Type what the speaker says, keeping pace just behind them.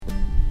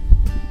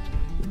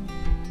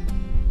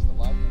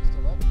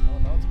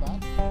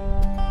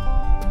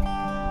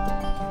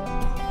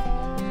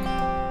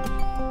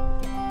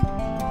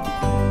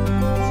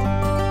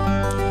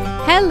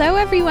Hello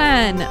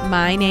everyone,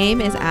 my name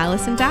is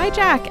Allison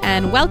Dijak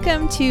and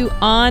welcome to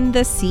On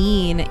the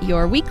Scene,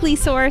 your weekly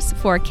source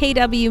for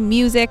KW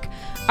music,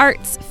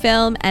 arts,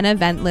 film, and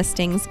event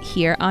listings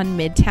here on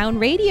Midtown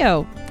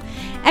Radio.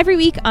 Every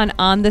week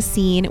on the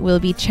Scene, we'll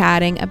be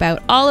chatting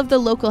about all of the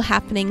local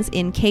happenings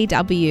in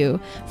KW,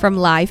 from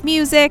live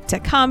music to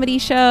comedy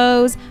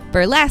shows,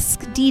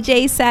 burlesque,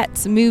 DJ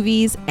sets,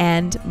 movies,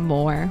 and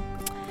more.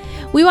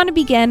 We want to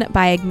begin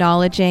by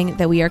acknowledging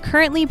that we are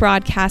currently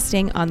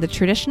broadcasting on the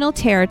traditional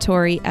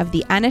territory of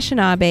the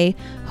Anishinaabe,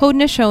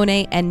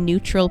 Haudenosaunee, and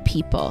Neutral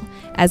people,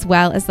 as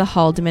well as the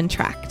Haldeman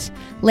Tract,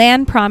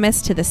 land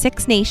promised to the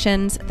Six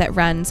Nations that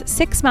runs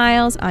 6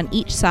 miles on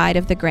each side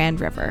of the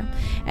Grand River.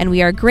 And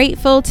we are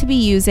grateful to be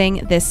using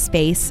this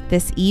space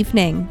this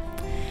evening.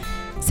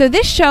 So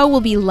this show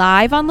will be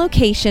live on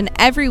location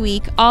every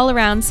week all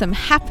around some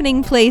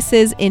happening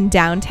places in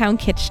downtown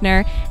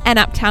Kitchener and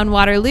uptown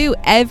Waterloo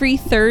every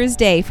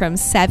Thursday from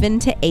 7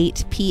 to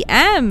 8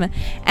 p.m.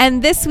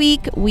 And this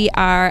week we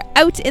are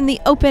out in the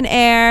open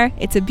air.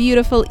 It's a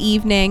beautiful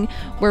evening.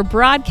 We're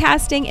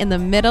broadcasting in the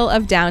middle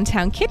of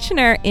downtown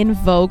Kitchener in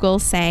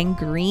Vogelsang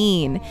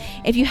Green.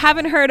 If you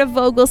haven't heard of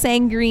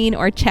Vogelsang Green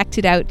or checked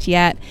it out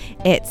yet,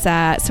 it's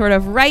sort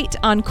of right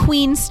on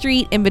Queen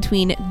Street in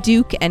between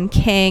Duke and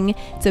King.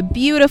 It's a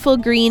beautiful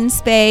green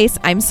space.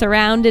 I'm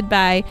surrounded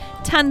by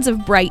tons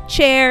of bright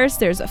chairs.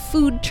 There's a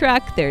food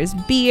truck, there's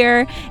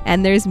beer,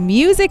 and there's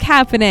music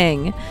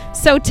happening.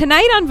 So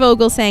tonight on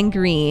Vogelsang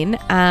Green,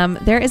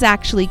 there is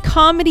actually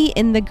Comedy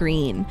in the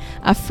Green,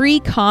 a free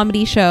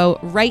comedy show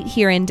right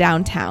here in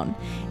downtown.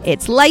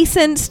 It's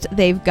licensed.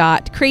 They've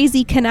got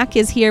Crazy Canuck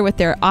is here with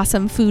their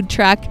awesome food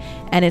truck,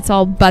 and it's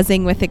all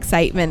buzzing with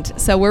excitement.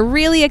 So we're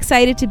really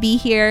excited to be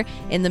here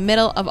in the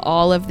middle of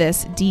all of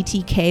this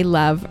DTK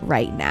love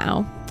right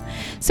now.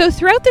 So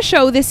throughout the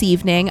show this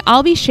evening,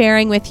 I'll be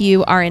sharing with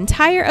you our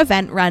entire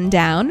event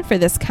rundown for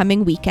this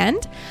coming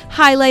weekend,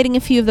 highlighting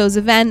a few of those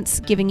events,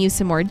 giving you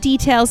some more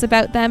details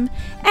about them,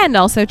 and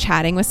also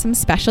chatting with some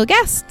special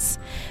guests.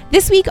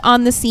 This week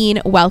On the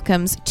Scene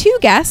welcomes 2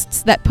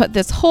 guests that put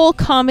this whole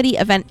comedy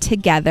event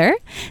together,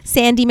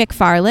 Sandy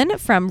McFarlane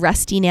from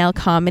Rusty Nail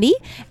Comedy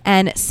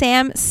and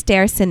Sam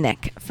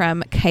Staresincic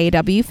from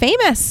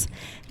KWFamous.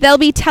 They'll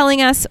be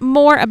telling us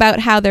more about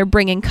how they're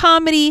bringing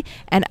comedy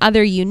and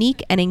other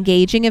unique and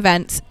engaging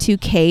events to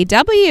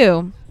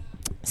KW.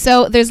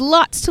 So there's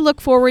lots to look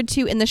forward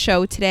to in the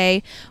show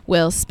today.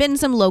 We'll spin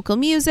some local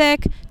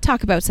music,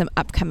 talk about some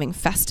upcoming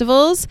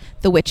festivals.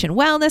 The Witch and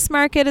Wellness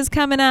Market is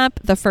coming up,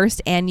 the first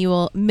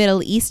annual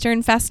Middle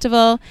Eastern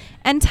Festival,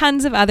 and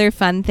tons of other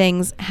fun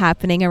things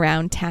happening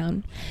around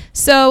town.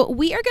 So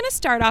we are going to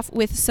start off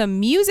with some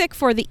music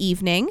for the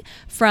evening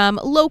from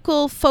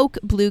local folk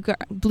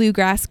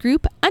bluegrass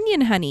group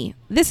Onion Honey.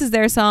 This is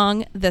their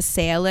song, The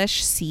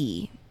Salish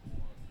Sea.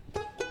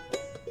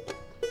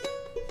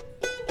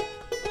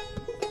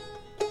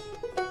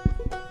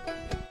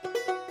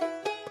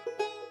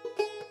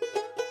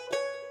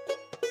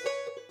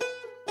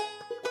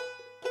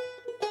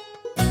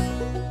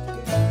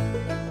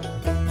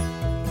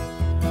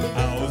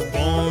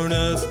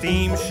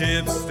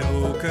 Steamship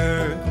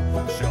stoker,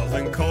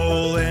 shoveling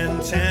coal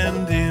and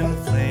tending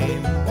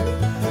flame.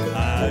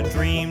 I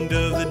dreamed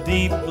of the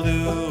deep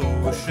blue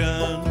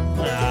ocean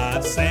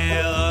I'd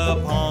sail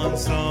upon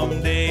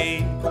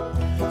someday.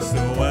 So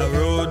I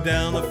rode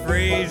down the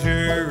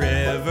Fraser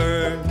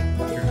River,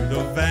 through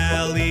the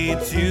valley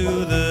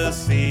to the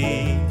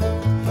sea.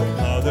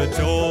 Mother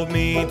told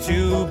me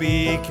to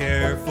be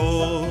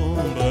careful,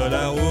 but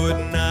I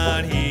would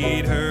not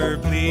heed her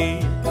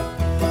plea.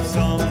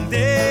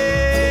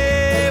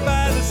 Someday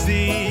by the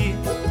sea,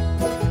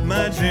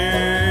 my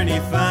journey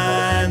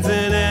finds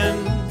an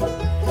end.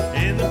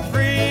 In the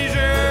Fraser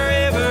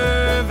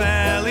River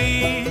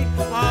Valley,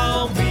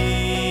 I'll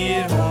be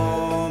at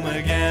home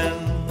again.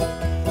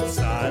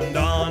 Signed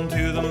on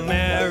to the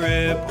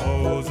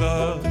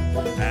Mariposa,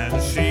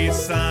 and she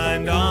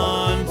signed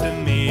on to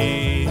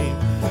me.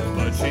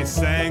 But she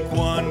sank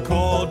one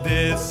cold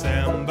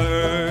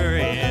December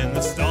in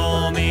the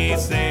stormy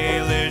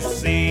Salish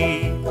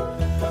Sea.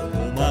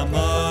 My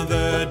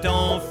mother,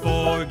 don't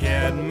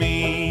forget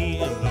me,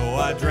 though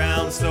I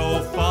drown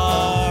so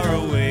far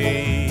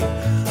away.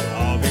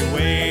 I'll be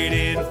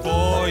waiting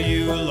for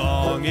you,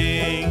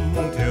 longing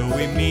till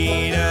we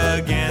meet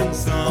again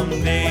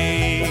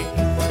someday.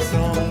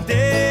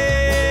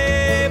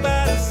 Someday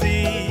by the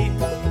sea,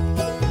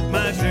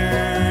 my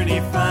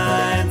journey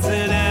finds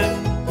an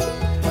end.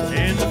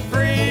 In the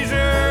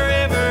Fraser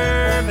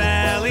River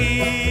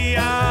Valley,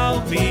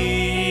 I'll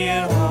be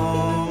at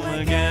home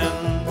again.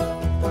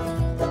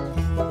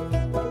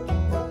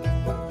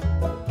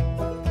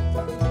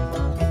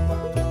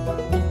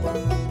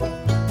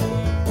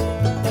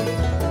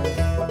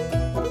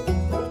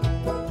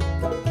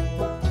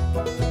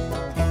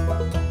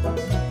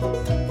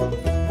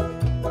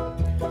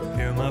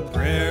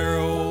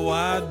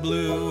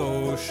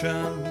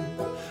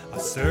 I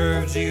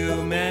served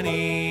you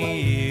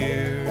many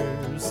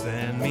years.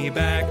 Send me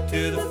back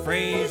to the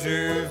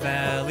Fraser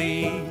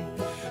Valley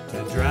to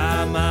to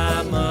dry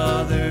my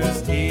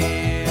mother's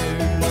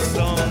tears.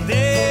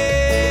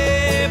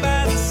 Someday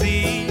by the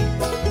sea,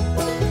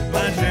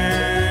 my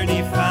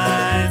journey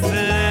finds an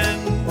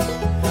end.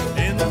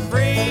 In the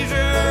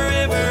Fraser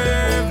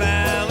River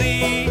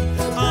Valley,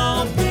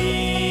 I'll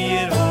be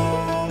at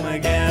home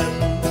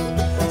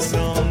again.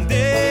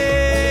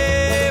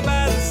 Someday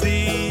by the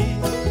sea,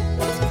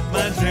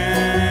 my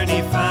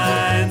journey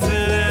finds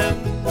an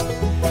end.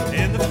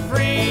 In the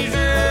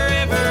Fraser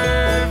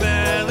River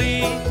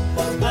Valley,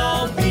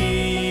 I'll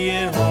be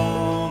at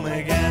home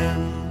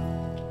again.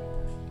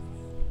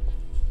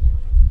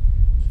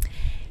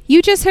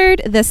 You just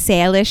heard The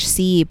Salish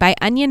Sea by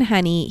Onion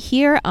Honey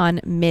here on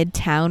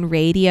Midtown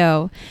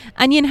Radio.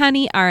 Onion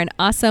Honey are an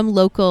awesome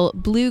local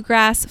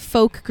bluegrass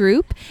folk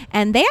group,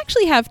 and they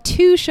actually have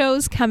 2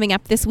 shows coming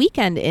up this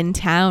weekend in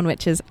town,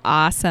 which is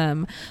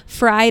awesome.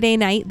 Friday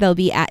night, they'll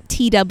be at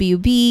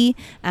TWB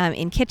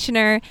in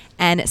Kitchener,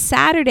 and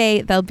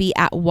Saturday, they'll be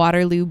at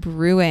Waterloo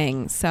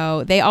Brewing.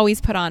 So they always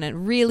put on a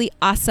really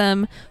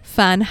awesome,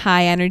 fun,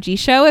 high-energy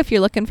show. If you're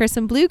looking for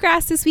some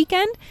bluegrass this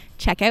weekend,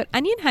 check out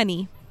Onion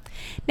Honey.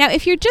 Now,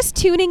 if you're just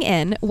tuning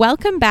in,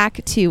 welcome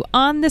back to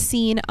On the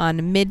Scene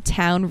on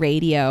Midtown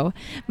Radio.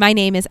 My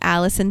name is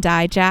Allison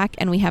Dijak,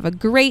 and we have a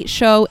great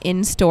show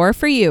in store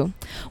for you.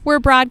 We're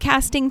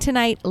broadcasting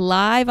tonight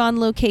live on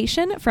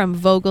location from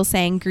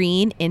Vogelsang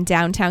Green in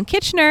downtown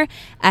Kitchener,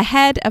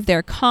 ahead of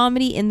their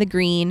Comedy in the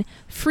Green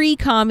free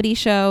comedy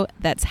show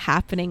that's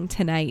happening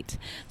tonight.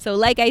 So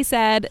like I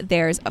said,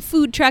 there's a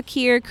food truck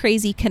here.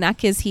 Crazy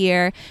Canuck is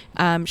here.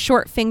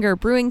 Short Finger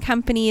Brewing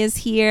Company is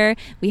here.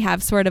 We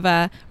have sort of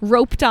a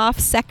roped off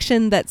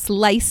section that's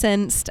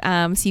licensed,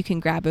 so you can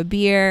grab a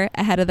beer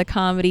ahead of the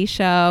comedy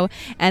show.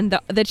 And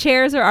the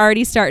chairs are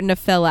already starting to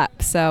fill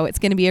up. So it's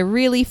going to be a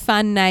really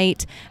fun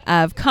night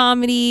of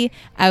comedy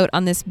out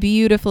on this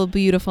beautiful,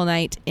 beautiful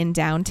night in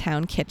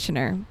downtown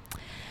Kitchener.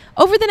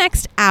 Over the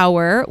next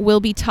hour, we'll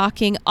be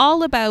talking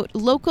all about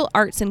local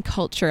arts and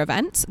culture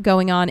events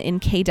going on in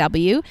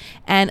KW.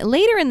 And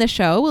later in the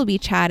show, we'll be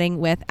chatting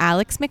with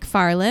Alex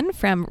McFarlane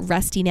from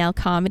Rusty Nail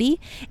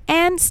Comedy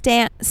and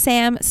Sam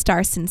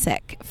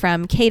Staresincic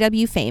from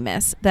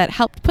KWFamous that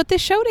helped put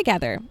this show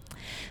together.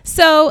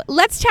 So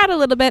let's chat a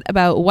little bit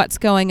about what's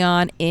going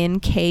on in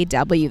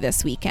KW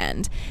this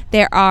weekend.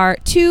 There are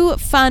 2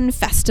 fun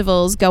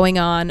festivals going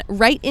on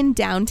right in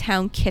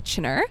downtown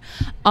Kitchener.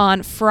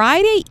 On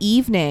Friday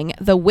evening,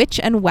 the Witch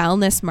and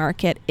Wellness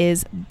Market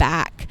is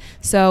back.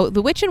 So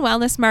the Witch and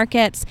Wellness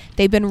Markets,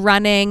 they've been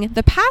running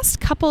the past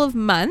couple of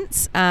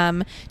months,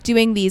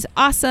 doing these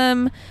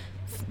awesome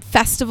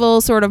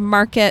festival sort of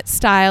market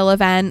style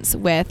events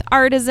with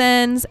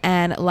artisans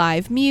and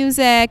live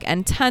music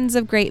and tons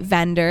of great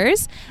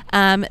vendors.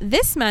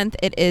 This month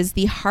it is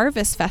the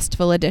Harvest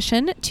Festival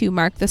edition to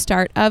mark the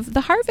start of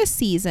the harvest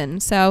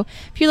season. So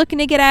if you're looking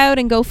to get out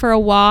and go for a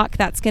walk,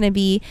 that's going to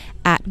be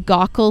at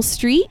Gaukel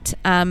Street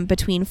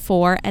between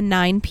 4 and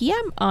 9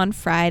 p.m. on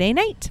Friday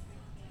night.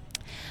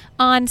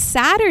 On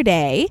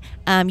Saturday,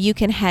 you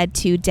can head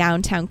to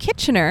downtown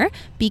Kitchener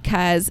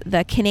because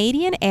the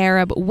Canadian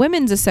Arab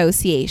Women's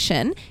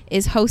Association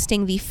is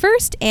hosting the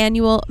first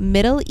annual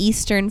Middle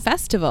Eastern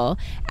Festival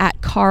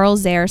at Carl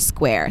Zare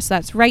Square. So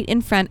that's right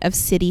in front of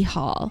City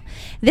Hall.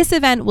 This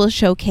event will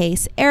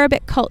showcase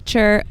Arabic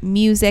culture,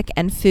 music,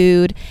 and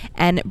food,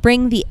 and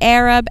bring the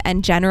Arab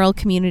and general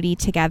community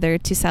together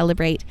to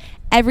celebrate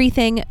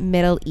everything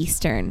Middle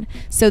Eastern.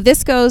 So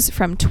this goes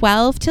from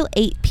 12 till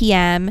 8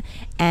 p.m.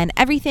 and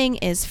everything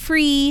is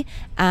free.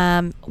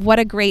 What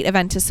a great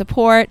event to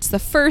support. It's the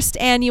first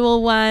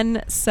annual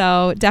one,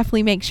 so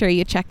definitely make sure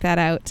you check that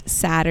out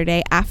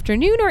Saturday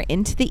afternoon or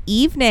into the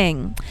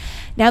evening.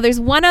 Now, there's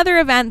one other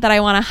event that I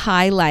want to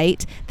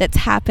highlight that's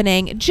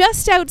happening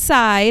just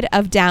outside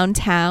of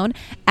downtown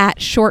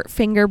at Short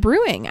Finger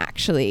Brewing,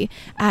 actually.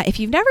 If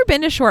you've never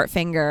been to Short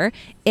Finger,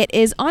 it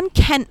is on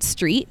Kent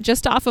Street,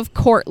 just off of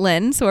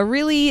Cortland, so a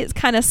really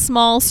kind of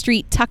small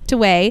street tucked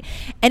away,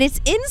 and it's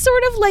in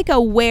sort of like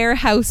a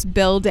warehouse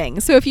building.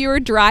 So if you were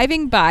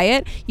driving by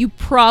it, you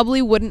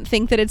probably wouldn't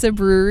think that it's a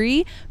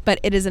brewery, but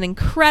it is an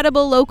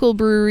incredible local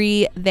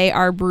brewery. They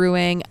are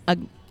brewing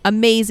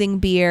amazing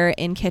beer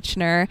in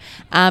Kitchener,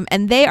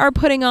 and they are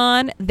putting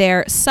on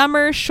their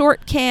Summer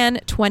Short Can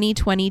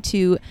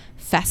 2022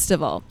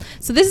 Festival.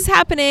 So this is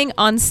happening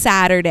on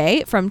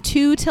Saturday from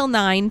 2 till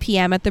 9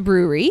 p.m. at the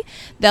brewery.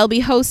 They'll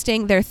be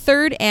hosting their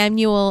 3rd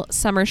annual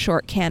Summer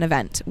Short Can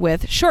event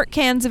with short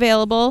cans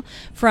available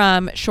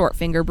from Short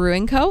Finger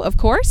Brewing Co., of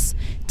course,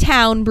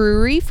 Town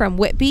Brewery from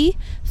Whitby,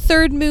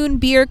 Third Moon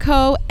Beer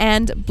Co.,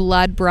 and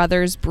Blood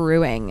Brothers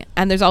Brewing.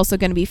 And there's also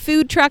going to be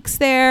food trucks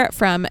there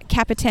from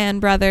Capitan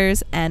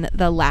Brothers and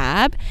The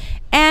Lab.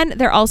 And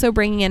they're also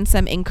bringing in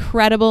some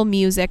incredible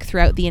music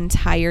throughout the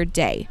entire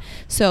day.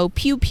 So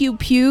Pew Pew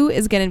Pew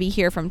is going to be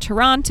here from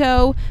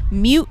Toronto.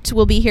 Mute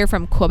will be here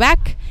from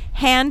Quebec.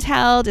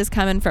 Handheld is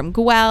coming from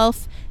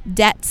Guelph.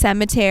 Debt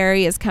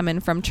Cemetery is coming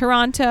from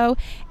Toronto.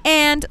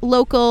 And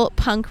local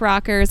punk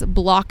rockers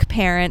Block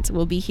Parent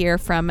will be here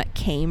from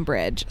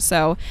Cambridge.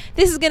 So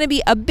this is going to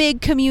be a big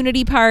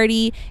community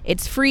party.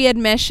 It's free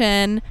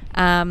admission.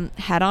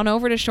 Head on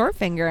over to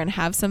Shortfinger and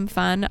have some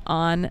fun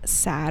on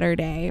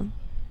Saturday.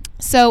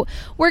 So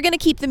we're going to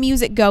keep the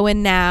music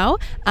going now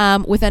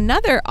with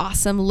another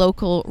awesome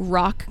local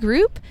rock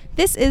group.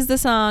 This is the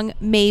song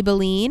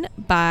Maybelline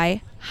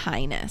by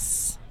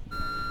Highness.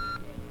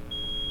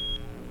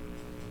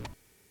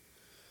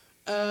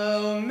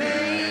 Oh,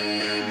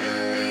 Maybelline,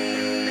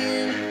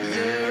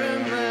 you're a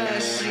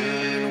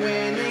machine.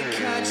 When they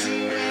cut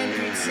you and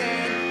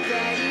pretend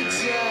that you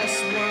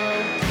just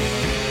won't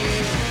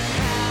bleed.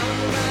 How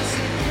am I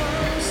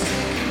supposed to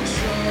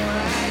control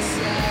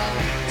myself?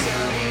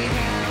 Tell me,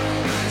 how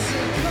am I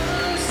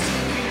supposed to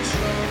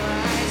control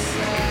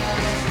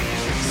myself?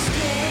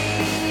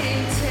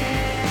 Skating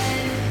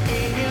 10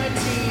 in your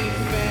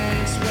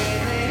defense when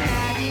they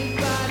have you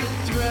by the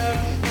throat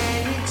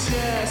and you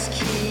just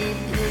keep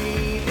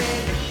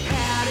breathing.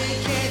 How to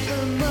get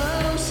the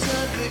most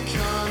of the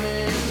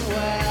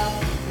Commonwealth?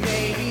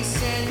 Maybe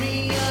send me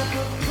up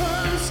a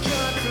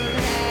postcard from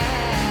hell.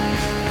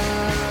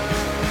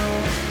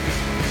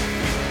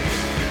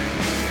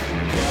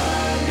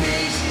 What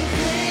makes you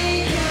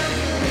think I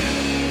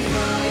believe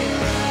all your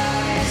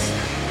lies?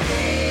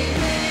 Big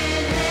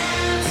men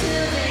now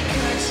till they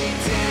cut you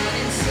down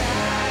in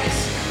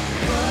size.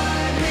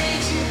 What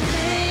makes you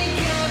think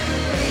I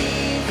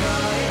believe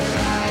all your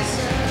lies?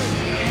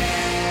 Oh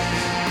yeah,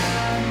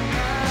 oh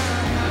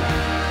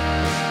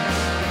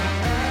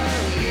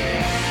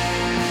yeah,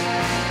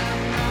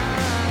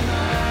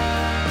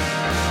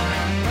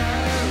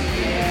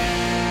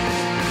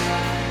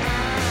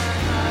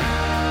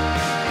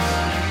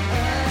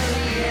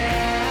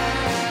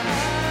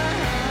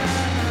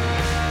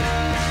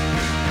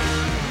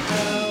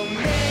 oh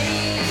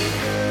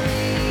Maybelline,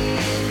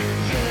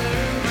 you're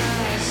a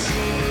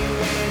machine.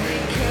 When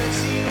they cut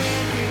you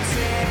and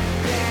pretend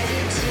that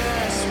you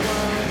just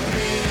won't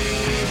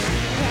breathe.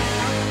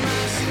 How am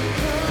I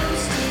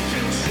supposed to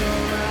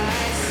control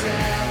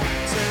myself?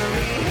 Tell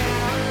me,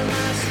 how am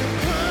I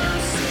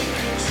supposed to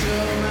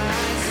control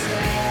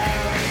myself?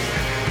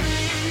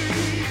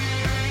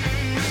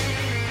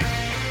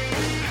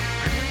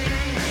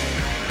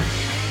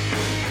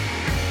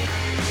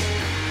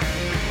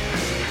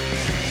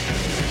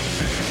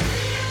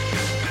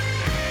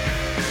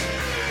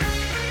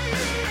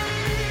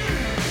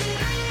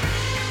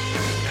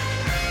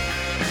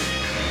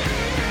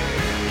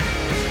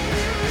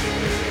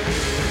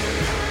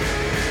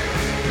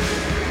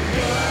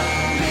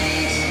 What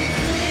makes you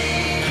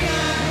think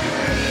I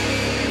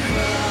believe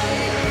all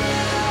your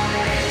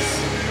lies?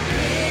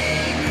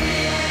 Big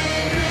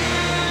men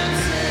now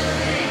till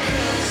they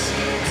cut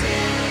you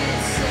down in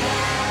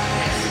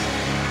size.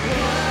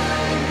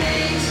 What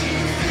makes you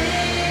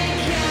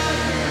think I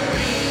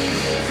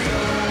believe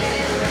all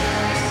your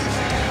lies?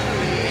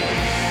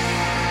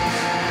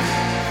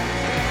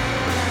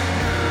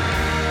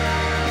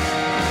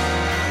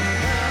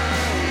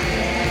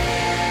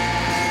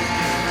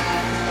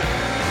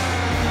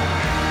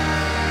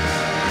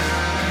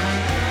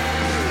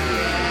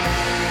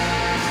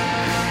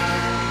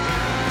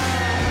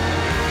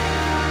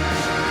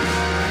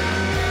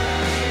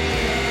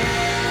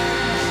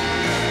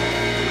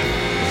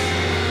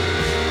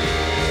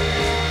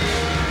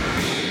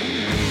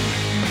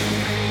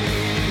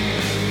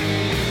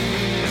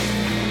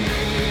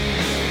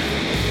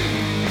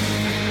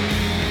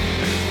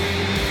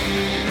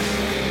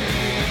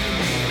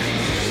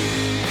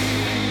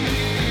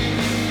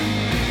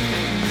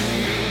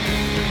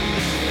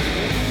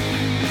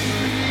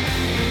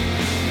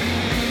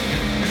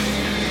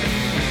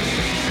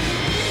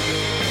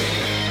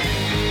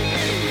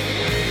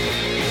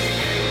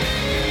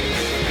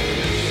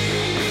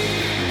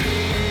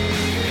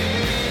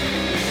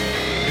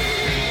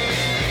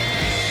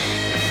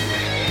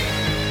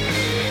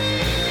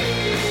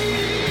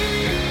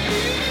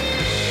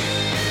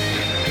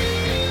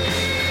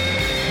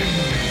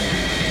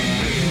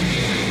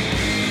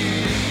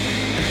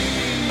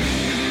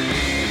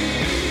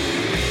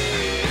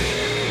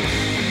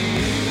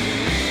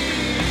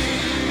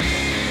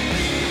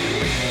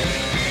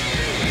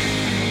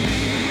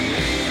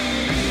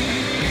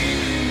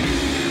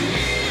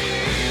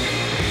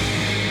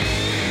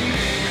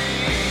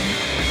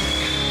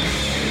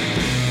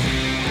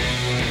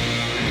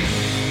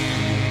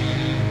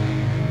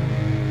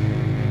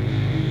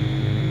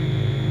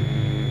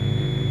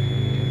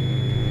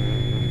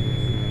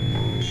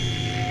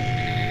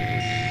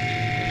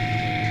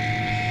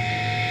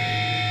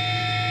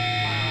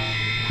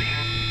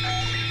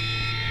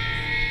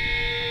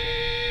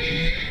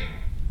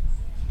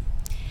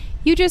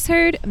 You just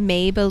heard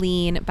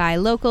Maybelline by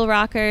local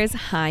rockers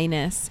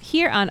Highness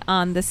here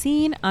on the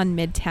Scene on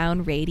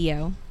Midtown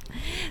Radio.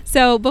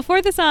 So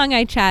before the song,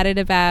 I chatted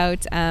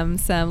about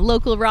some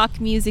local rock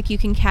music you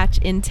can catch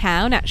in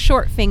town at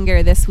Short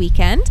Finger this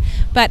weekend.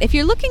 But if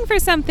you're looking for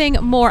something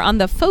more on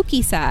the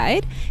folky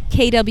side,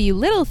 KW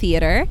Little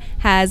Theatre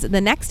has the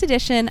next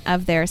edition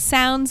of their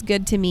Sounds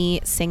Good to Me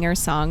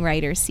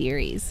singer-songwriter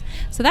series.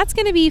 So that's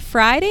going to be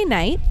Friday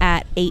night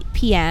at 8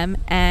 p.m.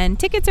 and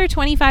tickets are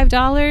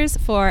 $25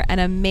 for an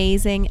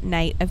amazing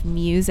night of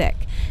music.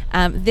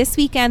 This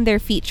weekend they're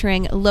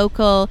featuring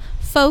local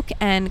folk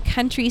and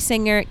country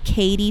singer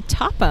Katie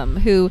Topham,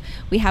 who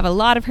we have a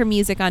lot of her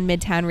music on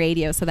Midtown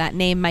Radio, so that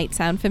name might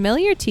sound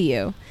familiar to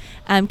you.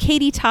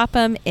 Katie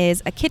Topham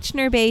is a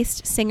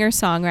Kitchener-based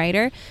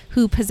singer-songwriter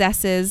who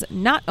possesses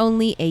not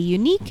only a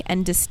unique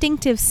and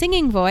distinctive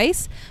singing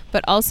voice,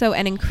 but also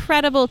an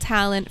incredible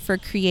talent for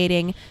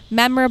creating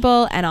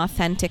memorable and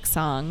authentic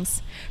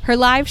songs. Her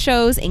live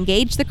shows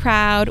engage the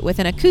crowd with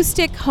an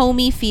acoustic,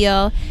 homey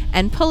feel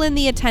and pull in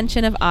the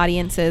attention of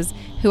audiences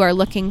who are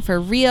looking for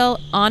real,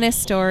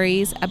 honest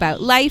stories about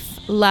life,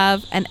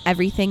 love, and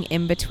everything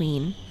in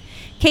between.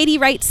 Katie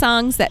writes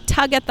songs that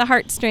tug at the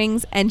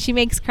heartstrings, and she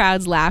makes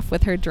crowds laugh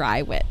with her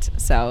dry wit.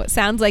 So it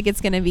sounds like it's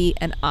going to be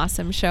an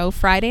awesome show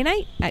Friday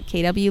night at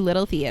KW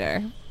Little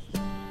Theatre.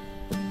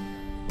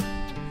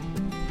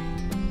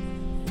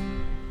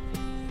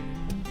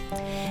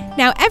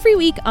 Now, every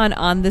week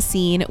on the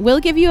Scene, we'll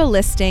give you a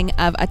listing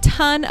of a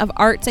ton of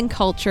arts and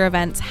culture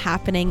events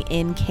happening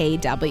in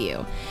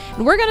KW.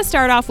 And we're going to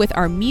start off with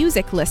our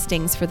music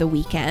listings for the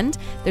weekend.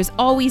 There's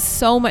always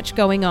so much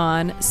going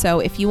on,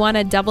 so if you want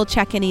to double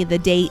check any of the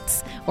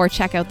dates or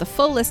check out the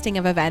full listing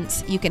of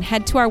events, you can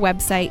head to our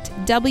website,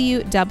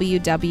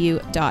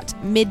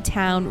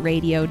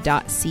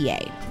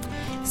 www.midtownradio.ca.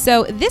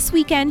 So this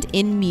weekend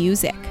in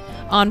music,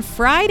 on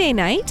Friday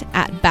night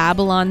at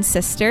Babylon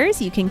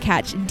Sisters, you can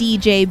catch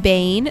DJ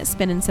Bane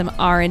spinning some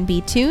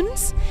R&B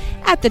tunes.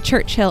 At the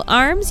Churchill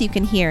Arms, you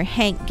can hear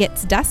Hank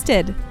Gets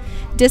Dusted.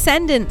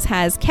 Descendants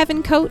has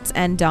Kevin Coates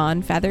and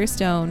Dawn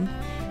Featherstone.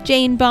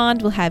 Jane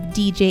Bond will have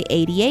DJ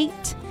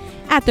 88.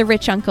 At the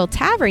Rich Uncle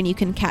Tavern, you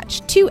can catch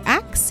 2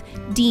 acts,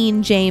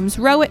 Dean James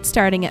Rowett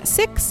starting at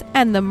 6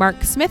 and the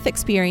Mark Smith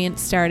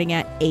Experience starting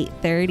at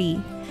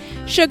 8:30.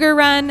 Sugar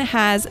Run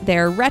has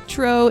their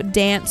Retro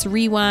Dance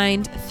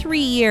Rewind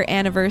 3-year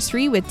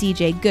anniversary with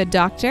DJ Good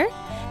Doctor.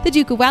 The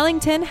Duke of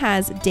Wellington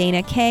has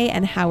Dana Kaye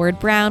and Howard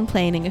Brown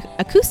playing an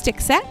acoustic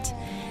set.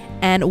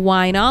 And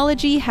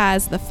Wineology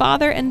has the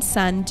father and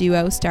son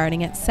duo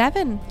starting at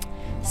 7.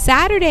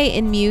 Saturday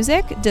in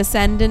music,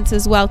 Descendants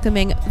is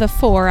welcoming the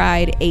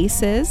Four-Eyed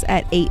Aces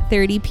at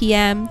 8:30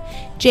 p.m.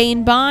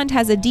 Jane Bond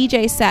has a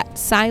DJ set,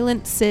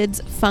 Silent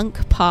Sid's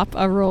Funk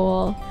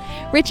Pop-A-Roll.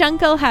 Rich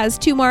Uncle has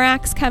 2 more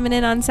acts coming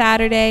in on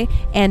Saturday,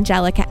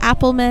 Angelica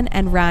Appleman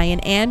and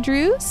Ryan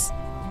Andrews.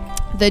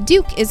 The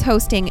Duke is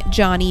hosting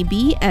Johnny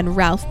B and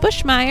Ralph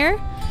Bushmeyer.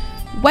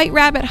 White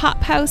Rabbit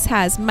Hop House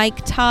has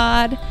Mike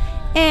Todd.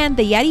 And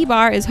the Yeti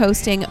Bar is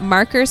hosting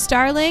Marker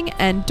Starling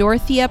and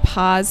Dorothea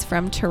Paz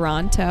from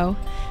Toronto.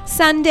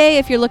 Sunday,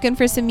 if you're looking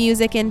for some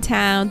music in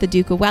town, the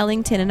Duke of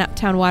Wellington and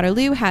Uptown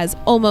Waterloo has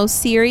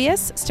Almost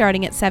Serious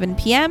starting at 7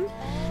 p.m.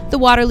 The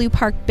Waterloo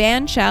Park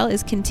Bandshell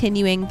is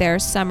continuing their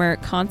summer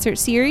concert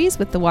series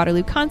with the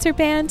Waterloo Concert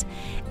Band.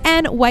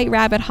 And White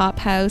Rabbit Hop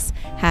House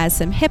has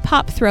some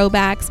hip-hop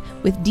throwbacks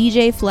with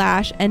DJ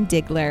Flash and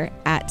Diggler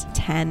at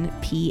 10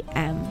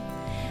 p.m.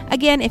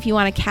 Again, if you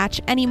want to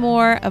catch any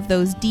more of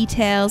those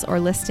details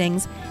or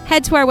listings,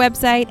 head to our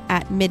website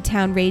at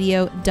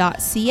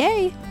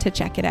midtownradio.ca to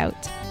check it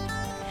out.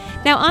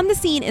 Now, On the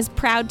Scene is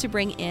proud to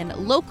bring in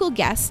local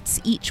guests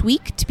each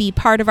week to be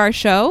part of our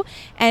show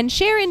and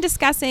share in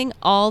discussing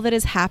all that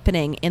is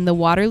happening in the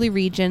Waterloo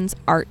region's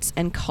arts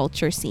and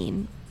culture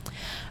scene.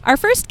 Our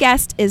first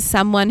guest is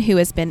someone who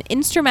has been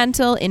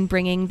instrumental in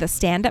bringing the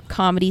stand-up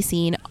comedy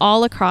scene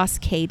all across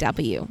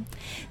KW.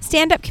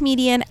 Stand-up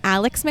comedian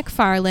Alex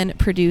McFarlane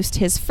produced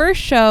his first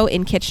show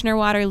in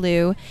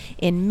Kitchener-Waterloo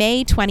in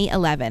May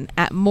 2011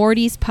 at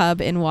Morty's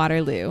Pub in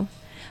Waterloo.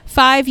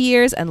 5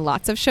 years and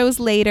lots of shows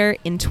later,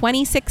 in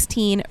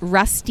 2016,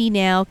 Rusty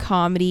Nail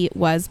Comedy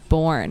was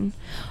born.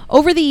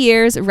 Over the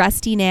years,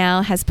 Rusty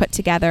Nail has put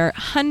together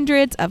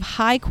hundreds of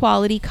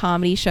high-quality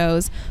comedy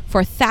shows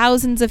for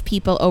thousands of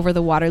people over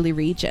the Waterloo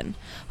region,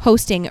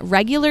 hosting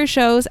regular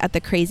shows at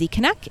the Crazy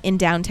Canuck in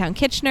downtown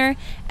Kitchener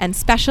and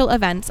special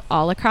events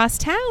all across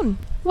town.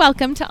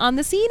 Welcome to On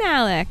the Scene,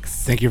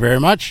 Alex. Thank you very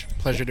much.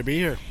 Pleasure to be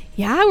here.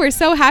 Yeah, we're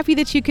so happy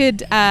that you could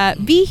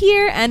be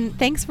here, and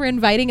thanks for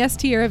inviting us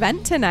to your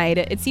event tonight.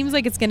 It seems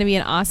like it's going to be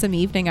an awesome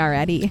evening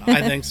already.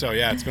 I think so,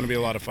 yeah. It's going to be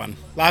a lot of fun.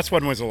 Last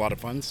one was a lot of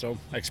fun, so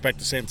I expect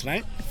the same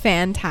tonight.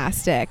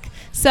 Fantastic.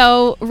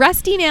 So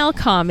Rusty Nail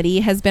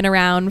Comedy has been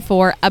around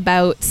for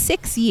about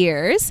 6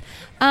 years.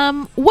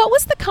 What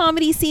was the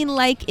comedy scene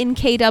like in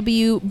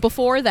KW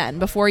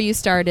before you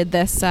started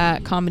this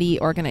comedy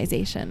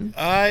organization?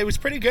 It was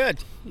pretty good.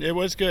 It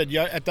was good.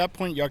 Yeah, at that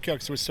point, Yuck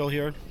Yucks was still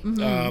here.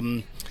 Mm-hmm.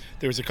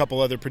 There was a couple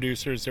other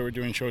producers that were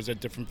doing shows at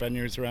different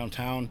venues around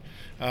town.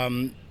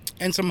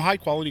 and some high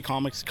quality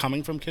comics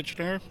coming from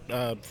Kitchener.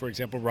 For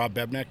example, Rob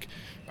Bebnick,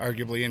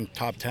 arguably in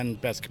top 10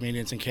 best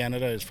comedians in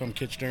Canada, is from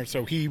Kitchener.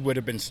 So he would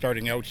have been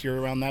starting out here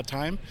around that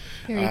time.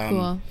 Very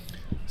cool.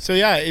 So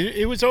yeah,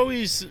 it was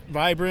always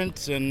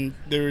vibrant, and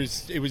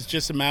it was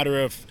just a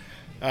matter of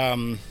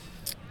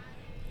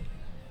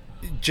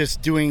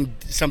just doing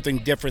something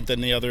different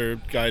than the other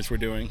guys were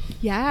doing.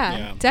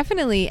 Yeah,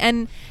 definitely.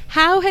 And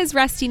how has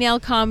Rusty Nail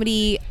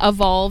comedy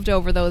evolved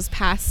over those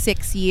past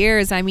 6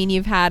 years? I mean,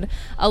 you've had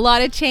a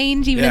lot of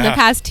change even in the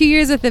past 2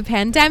 years with the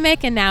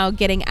pandemic and now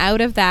getting out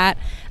of that.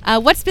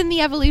 What's been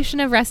the evolution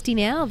of Rusty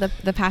Nail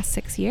the past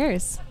 6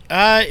 years?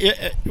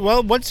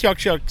 Well, once Yuck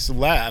Shucks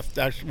left,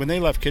 actually, when they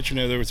left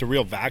Kitchener, there was a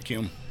real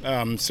vacuum.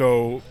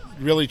 So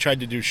really tried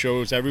to do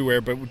shows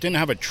everywhere, but we didn't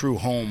have a true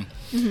home.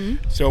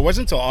 Mm-hmm. So it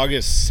wasn't until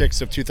August 6th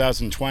of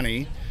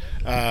 2020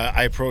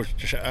 I approached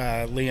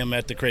Liam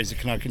at the Crazy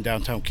Canuck in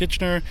downtown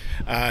Kitchener.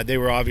 They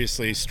were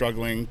obviously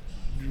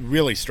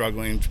really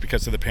struggling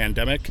because of the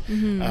pandemic,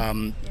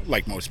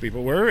 like most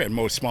people were, and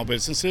most small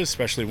businesses,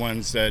 especially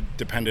ones that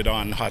depended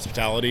on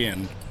hospitality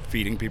and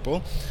feeding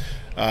people.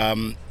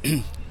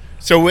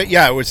 So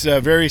it was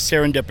very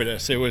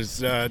serendipitous.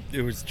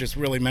 It was just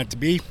really meant to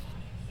be.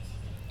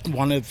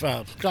 One of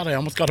God, I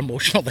almost got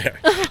emotional there.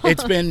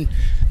 It's been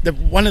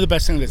one of the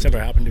best things that's ever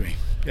happened to me.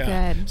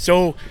 Yeah. Good.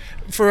 So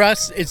for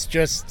us,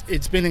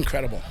 it's been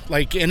incredible.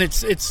 Like, and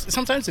it's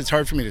sometimes it's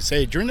hard for me to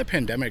say. During the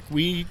pandemic,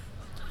 we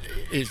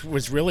were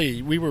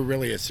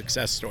really a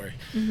success story.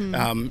 Mm-hmm.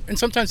 And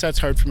sometimes that's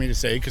hard for me to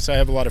say because I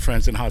have a lot of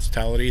friends in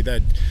hospitality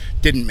that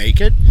didn't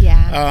make it.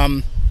 Yeah.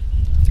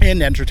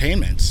 And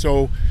entertainment.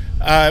 So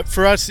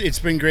for us, it's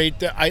been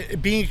great.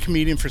 Being a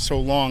comedian for so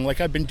long,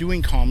 like I've been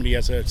doing comedy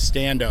as a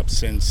stand-up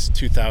since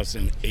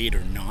 2008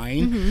 or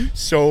 9. Mm-hmm.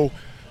 So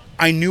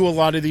I knew a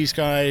lot of these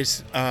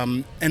guys,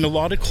 and a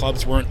lot of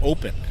clubs weren't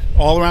open.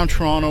 All around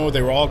Toronto,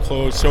 they were all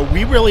closed. So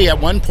we really, at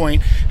one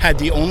point, had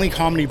the only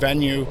comedy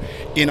venue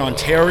in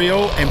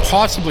Ontario and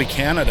possibly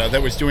Canada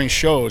that was doing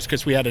shows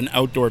because we had an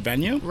outdoor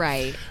venue.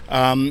 Right.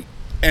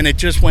 And it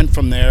just went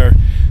from there.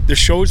 The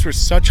shows were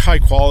such high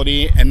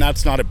quality, and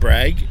that's not a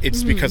brag.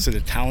 It's because of the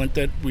talent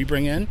that we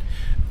bring in.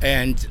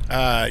 And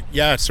so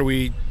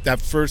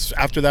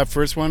after that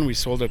first one, we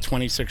sold out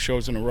 26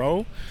 shows in a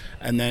row.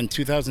 And then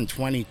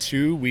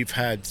 2022, we've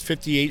had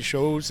 58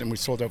 shows, and we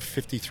sold out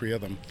 53 of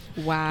them.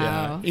 Wow.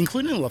 Yeah,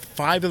 including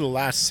 5 of the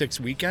last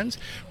 6 weekends,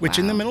 which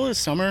in the middle of the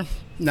summer,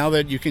 now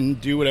that you can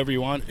do whatever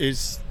you want,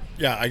 is,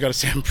 I got to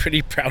say, I'm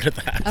pretty proud of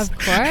that. Of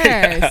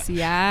course,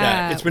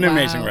 yeah. It's been an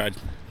amazing ride.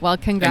 Well,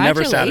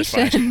 congratulations.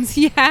 And never satisfied.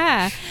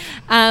 Yeah.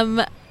 I'm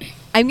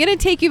going to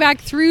take you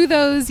back through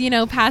those,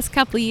 past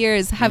couple of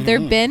years. Have there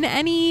been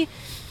any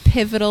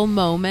pivotal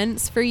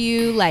moments for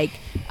you, like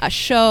a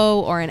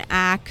show or an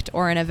act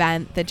or an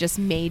event that just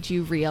made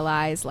you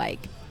realize, like,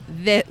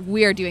 that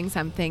we're doing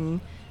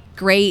something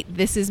great?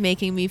 This is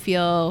making me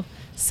feel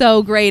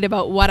so great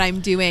about what I'm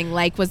doing.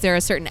 Like, was there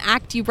a certain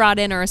act you brought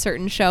in or a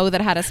certain show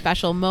that had a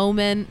special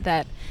moment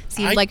that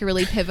seemed like a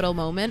really pivotal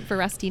moment for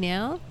Rusty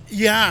Nail?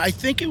 Yeah, I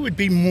think it would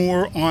be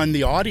more on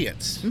the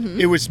audience.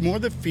 Mm-hmm. It was more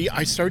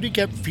I started to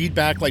get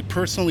feedback, like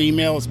personal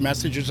emails,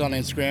 messages on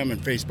Instagram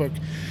and Facebook,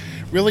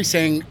 really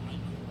saying,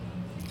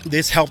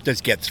 this helped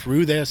us get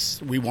through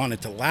this. We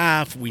wanted to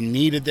laugh. We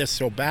needed this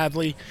so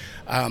badly.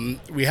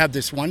 We have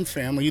this one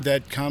family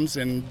that comes,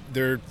 and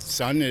their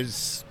son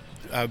is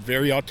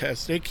very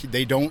autistic.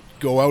 They don't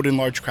go out in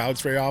large crowds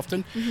very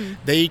often. Mm-hmm.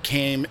 They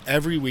came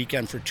every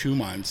weekend for 2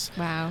 months.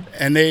 Wow.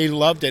 And they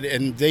loved it,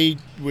 and they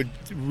would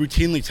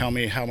routinely tell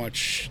me how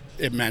much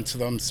it meant to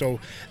them. So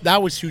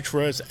that was huge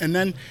for us. And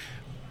then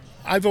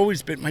I've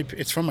always been,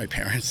 it's from my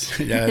parents.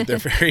 Yeah, they're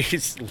very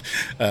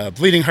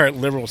bleeding heart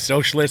liberal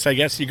socialists, I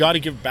guess. You got to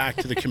give back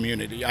to the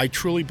community. I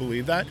truly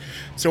believe that.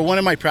 So one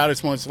of my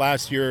proudest moments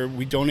last year,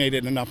 we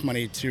donated enough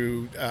money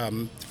to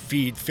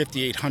feed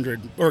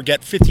 5,800 or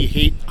get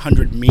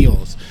 5,800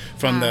 meals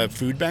from the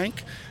food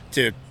bank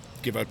to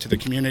give out to the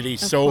community.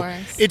 Of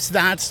course. It's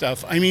that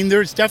stuff. I mean,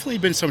 there's definitely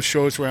been some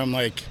shows where I'm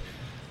like,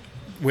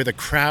 where the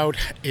crowd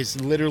is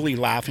literally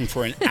laughing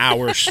for an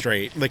hour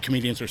straight. The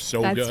comedians are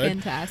so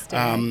good. That's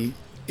fantastic.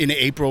 In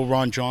April,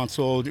 Ron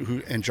Johnsel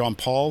and John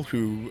Paul,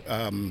 who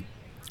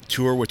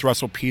tour with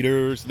Russell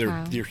Peters,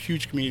 they're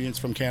huge comedians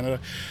from Canada.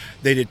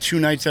 They did 2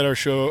 nights at our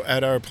show,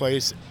 at our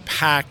place,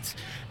 packed,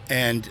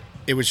 and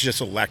it was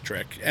just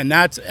electric. And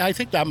I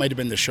think that might have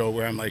been the show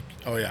where I'm like,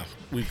 oh yeah,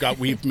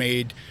 we've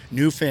made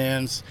new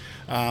fans.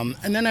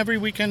 And then every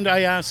weekend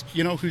I ask,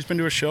 who's been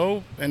to a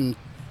show, and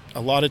a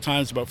lot of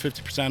times about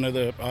 50% of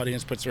the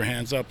audience puts their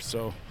hands up.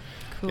 So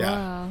cool.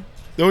 Yeah,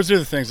 those are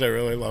the things I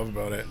really love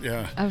about it.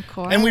 Yeah, of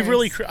course. And we've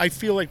really I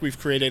feel like we've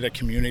created a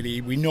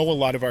community. We know a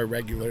lot of our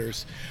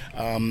regulars,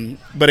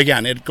 but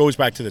again, it goes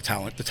back to the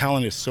talent. The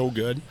talent is so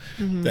good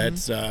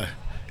that's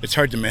it's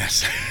hard to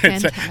miss.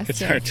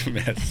 It's hard to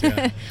miss.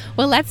 Yeah.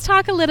 Well, let's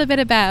talk a little bit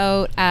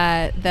about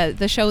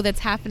the show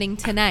that's happening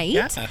tonight.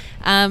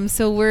 Yeah.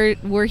 So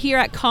we're here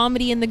at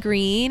Comedy in the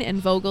Green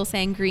in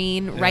Vogelsang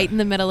Green, right in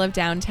the middle of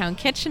downtown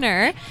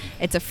Kitchener.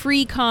 It's a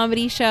free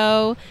comedy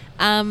show.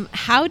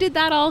 How did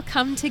that all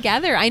come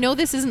together? I know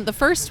this isn't the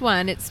first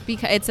one. It's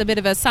because it's a bit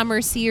of a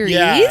summer series.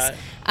 Yeah.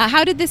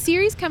 How did the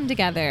series come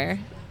together?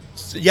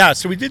 Yeah,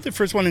 so we did the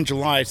first one in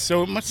July.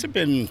 So it must have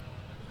been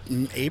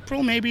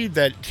April maybe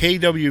that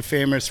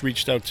KWFamous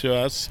reached out to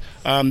us.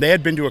 They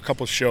had been to a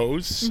couple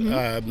shows.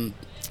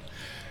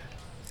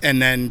 And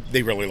then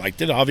they really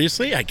liked it,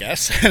 obviously, I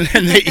guess. And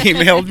then they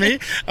emailed me.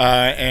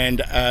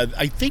 And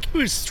I think it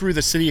was through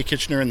the City of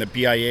Kitchener and the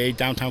BIA,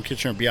 Downtown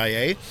Kitchener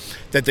BIA,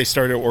 that they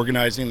started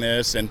organizing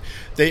this. And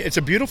it's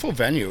a beautiful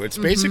venue. It's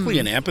basically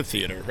an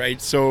amphitheater, right?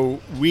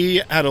 So we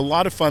had a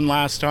lot of fun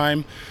last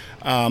time.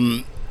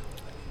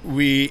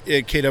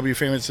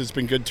 KWFamous has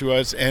been good to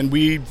us, and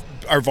we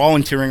are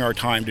volunteering our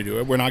time to do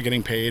it. We're not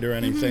getting paid or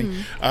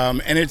anything.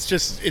 And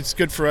it's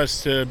good for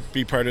us to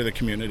be part of the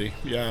community.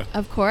 Yeah.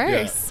 Of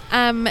course.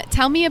 Yeah.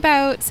 Tell me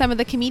about some of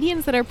the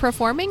comedians that are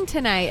performing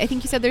tonight. I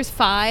think you said there's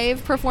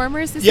 5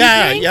 performers this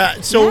evening?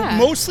 Yeah. So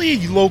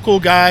mostly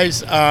local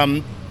guys.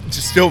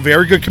 Still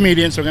very good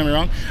comedians, don't get me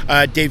wrong.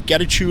 Dave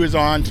Getachew is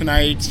on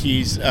tonight.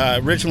 He's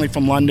originally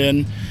from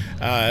London.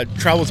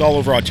 Travels all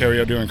over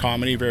Ontario doing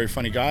comedy, very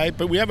funny guy.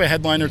 But we have a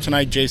headliner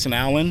tonight, Jason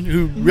Allen,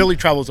 who really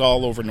travels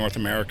all over North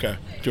America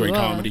doing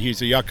comedy.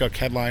 He's a Yuck Yuck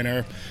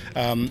headliner.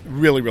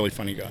 Really, really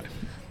funny guy.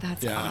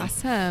 That's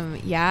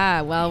awesome.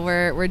 Yeah, well,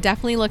 we're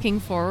definitely looking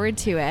forward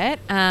to it.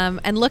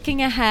 And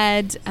looking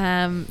ahead,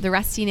 the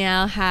Rusty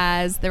Nail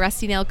has the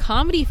Rusty Nail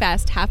Comedy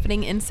Fest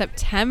happening in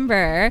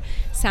September.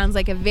 Sounds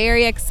like a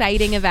very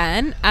exciting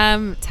event.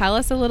 Tell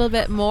us a little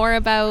bit more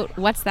about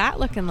what's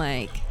that looking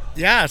like.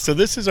 Yeah, so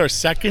this is our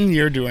second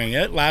year doing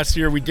it. Last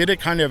year we did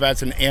it kind of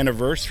as an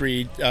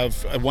anniversary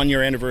of a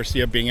 1-year anniversary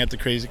of being at the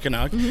Crazy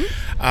Canuck.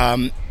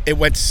 It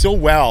went so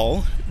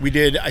well.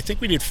 I think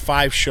we did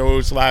 5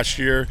 shows last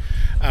year.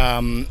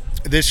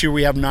 This year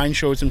we have 9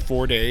 shows in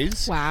 4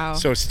 days. Wow.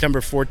 So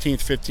September 14th,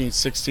 15th,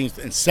 16th,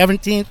 and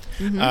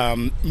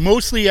 17th.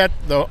 Mostly at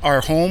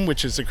our home,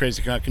 which is the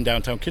Crazy Canuck in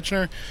downtown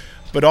Kitchener.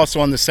 But also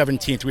on the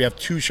 17th, we have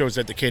 2 shows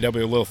at the KW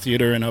Little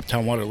Theatre in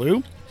Uptown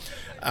Waterloo.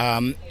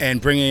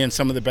 And bringing in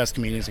some of the best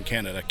comedians in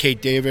Canada.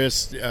 Kate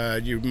Davis,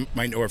 you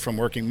might know her from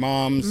Working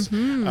Moms,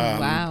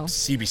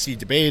 CBC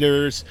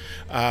Debaters.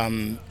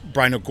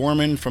 Brian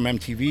O'Gorman from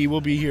MTV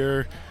will be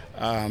here.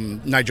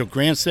 Nigel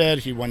Granstead,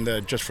 he won the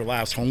Just for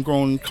Laughs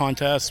Homegrown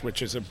contest,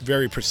 which is a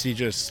very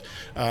prestigious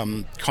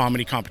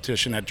comedy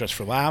competition at Just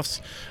for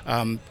Laughs.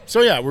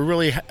 So yeah, we're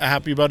really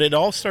happy about it. It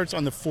all starts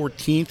on the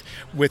 14th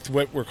with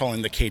what we're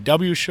calling the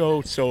KW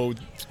show. So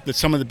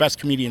some of the best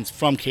comedians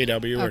from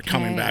KW are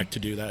coming back to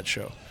do that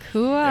show.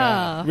 Cool.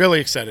 Yeah,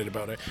 really excited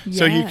about it. Yeah.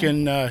 So you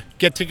can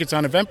get tickets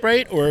on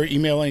Eventbrite or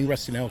emailing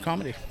Rusty Nail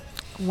Comedy.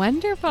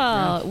 Wonderful.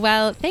 Yeah.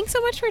 Well, thanks so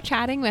much for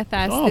chatting with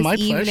us this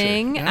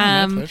evening.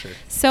 Yeah, my pleasure.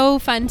 So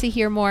fun to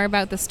hear more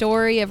about the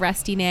story of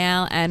Rusty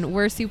Nail, and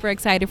we're super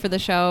excited for the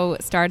show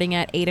starting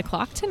at 8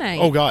 o'clock tonight.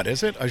 Oh, God,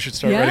 is it? I should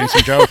start writing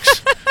some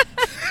jokes.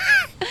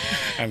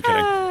 I'm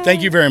kidding.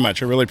 Thank you very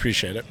much. I really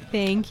appreciate it.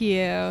 Thank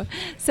you.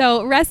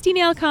 So Rusty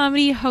Nail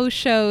Comedy hosts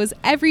shows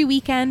every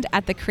weekend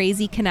at the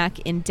Crazy Canuck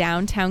in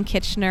downtown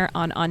Kitchener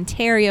on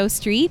Ontario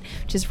Street,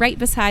 which is right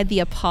beside the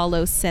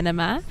Apollo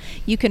Cinema.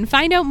 You can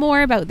find out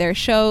more about their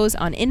shows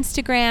on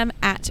Instagram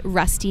at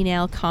Rusty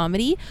Nail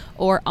Comedy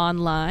or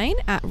online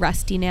at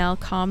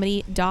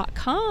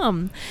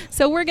rustynailcomedy.com.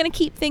 So we're going to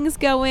keep things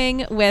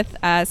going with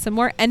some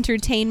more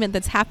entertainment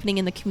that's happening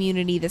in the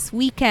community this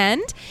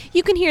weekend.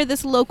 You can hear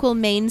this local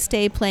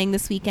mainstay playing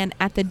this weekend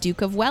at the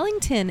Duke of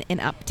Wellington in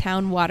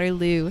Uptown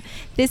Waterloo.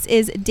 This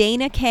is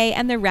Dana Kaye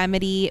and the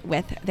Remedy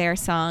with their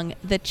song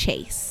The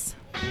Chase.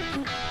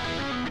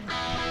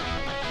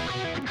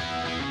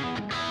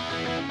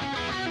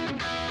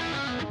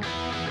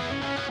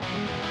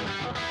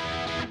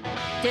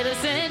 Did I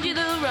send you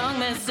the wrong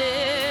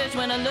message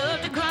when I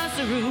looked across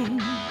the room?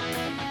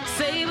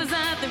 Say, was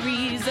that the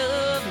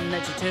reason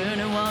that you turned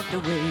and walked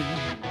away?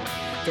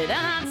 Did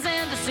I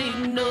send a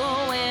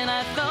signal when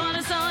I thought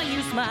I saw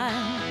you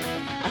smile?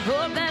 I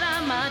hope that I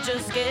might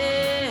just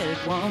get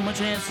one more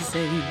chance to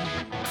say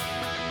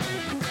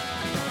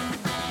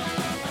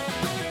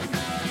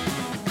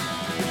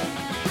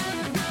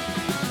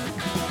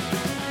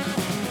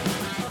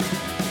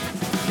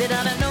did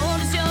I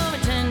notice your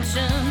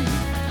attention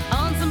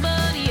on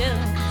somebody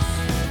else?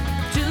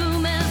 Too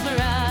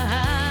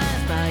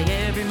mesmerized by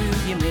every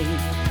move you made.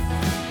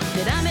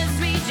 Did I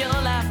misread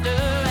your laughter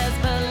as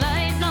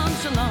polite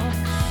nonchalance?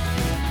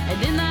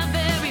 And in that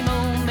very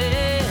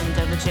moment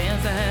of the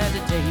chance I had to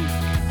take,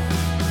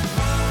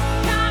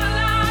 kinda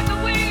like the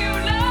way you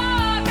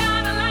look,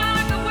 kinda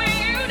like the way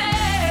you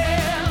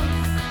dance,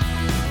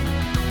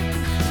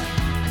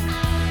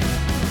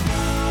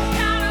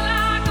 kinda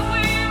like the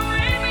way you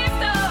read me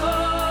so.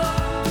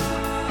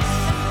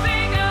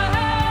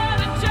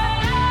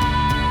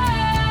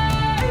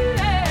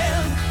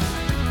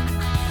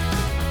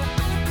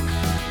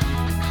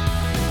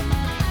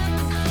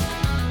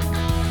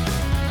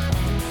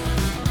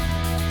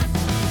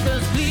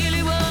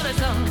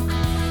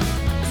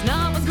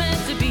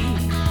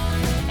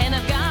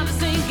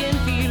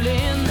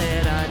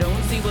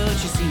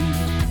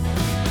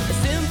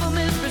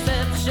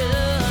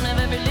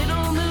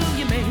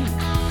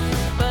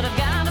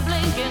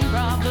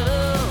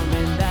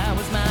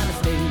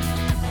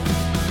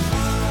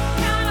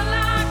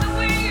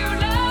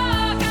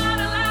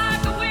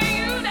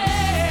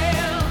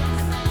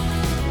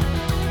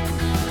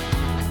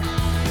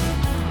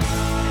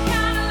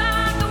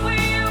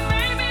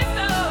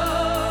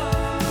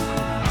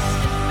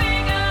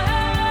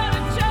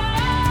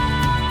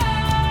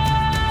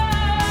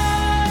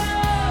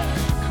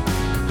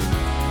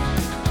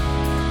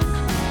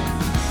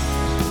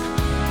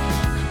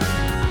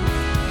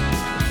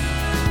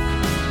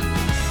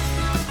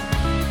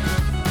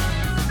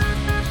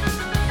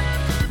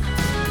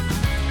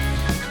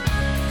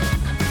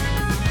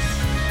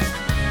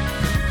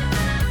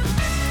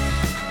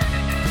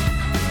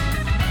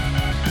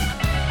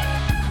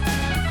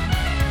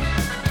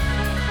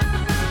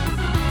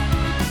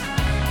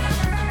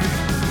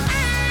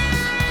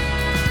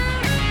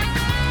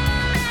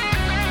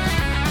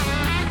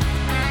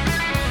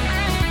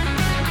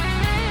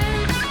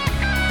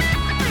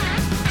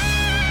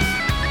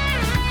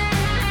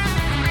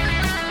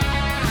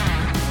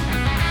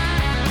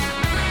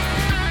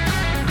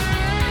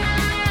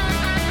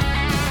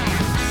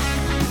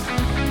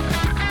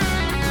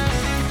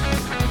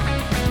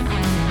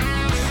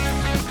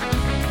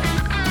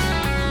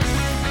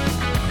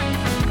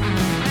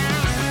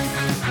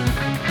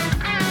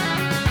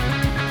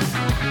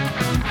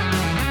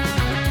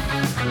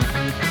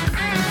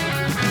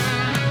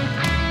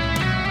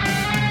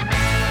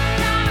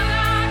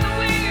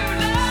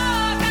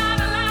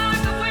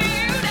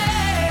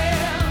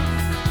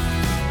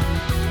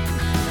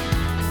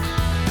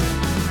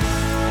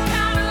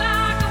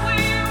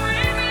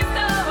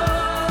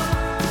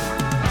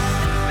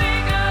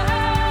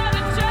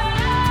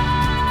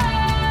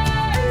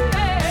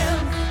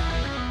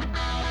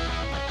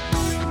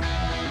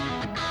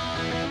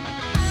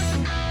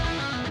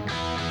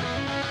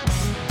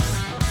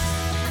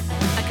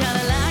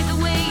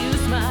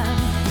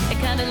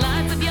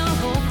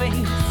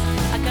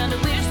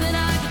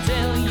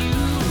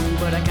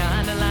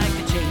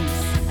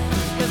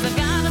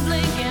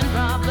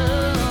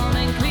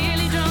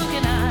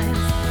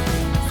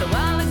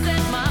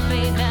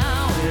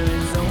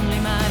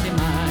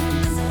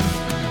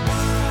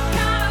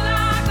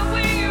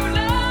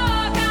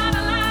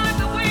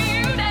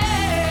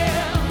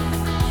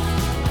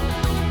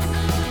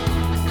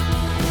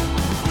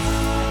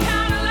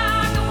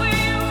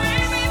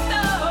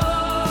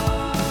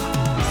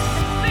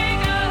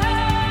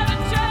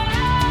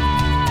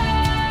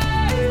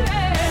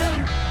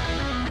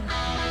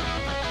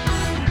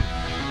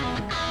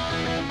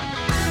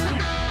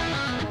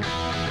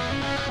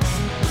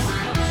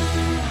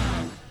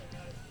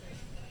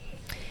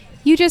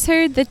 You just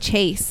heard The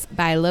Chase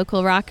by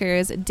local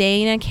rockers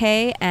Dana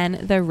Kay and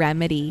The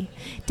Remedy.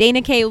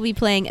 Dana Kay will be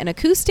playing an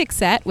acoustic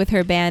set with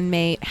her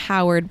bandmate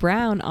Howard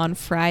Brown on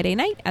Friday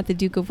night at the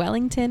Duke of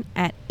Wellington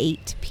at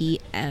 8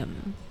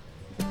 p.m.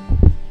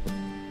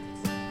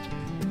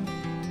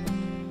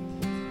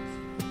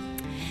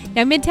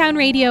 Now, Midtown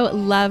Radio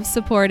loves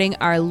supporting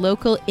our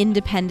local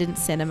independent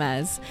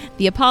cinemas.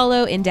 The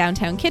Apollo in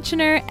downtown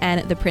Kitchener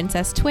and the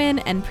Princess Twin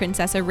and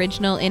Princess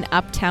Original in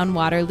uptown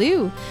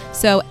Waterloo.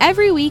 So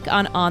every week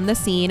on the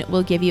Scene,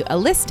 we'll give you a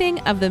listing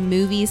of the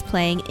movies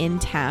playing in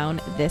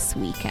town this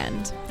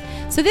weekend.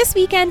 So this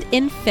weekend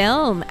in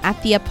film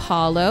at the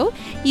Apollo,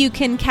 you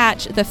can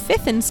catch the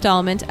 5th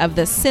installment of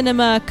the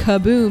Cinema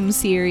Kaboom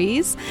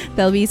series.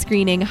 They'll be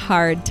screening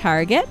Hard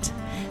Target.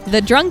 The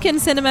Drunken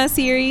Cinema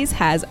series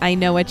has I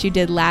Know What You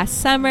Did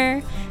Last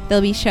Summer. They'll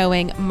be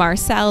showing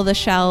Marcel the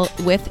Shell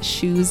with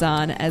Shoes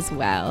On as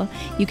well.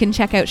 You can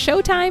check out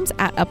showtimes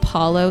at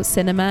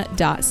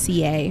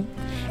apollocinema.ca.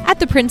 At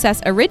the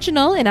Princess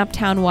Original in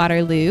Uptown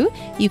Waterloo,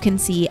 you can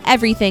see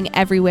Everything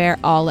Everywhere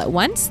All at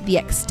Once, the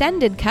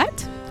extended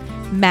cut,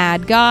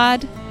 Mad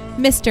God,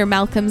 Mr.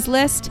 Malcolm's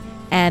List,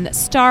 and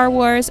Star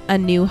Wars A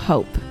New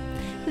Hope.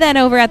 Then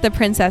over at the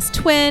Princess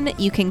Twin,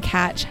 you can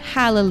catch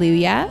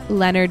Hallelujah,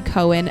 Leonard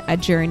Cohen, A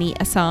Journey,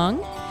 A Song,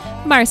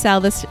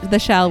 Marcel the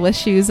Shell with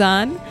Shoes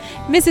On,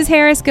 Mrs.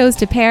 Harris Goes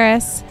to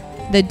Paris,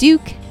 The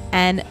Duke,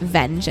 and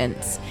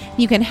Vengeance.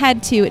 You can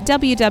head to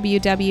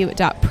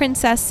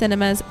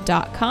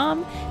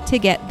www.princesscinemas.com to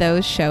get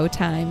those show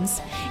times.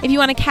 If you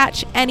want to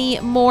catch any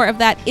more of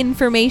that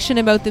information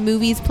about the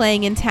movies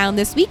playing in town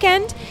this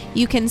weekend,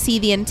 you can see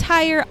the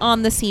entire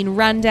On the Scene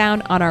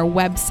rundown on our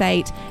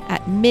website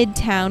at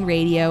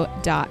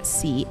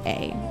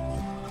midtownradio.ca.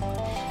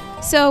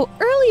 So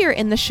earlier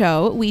in the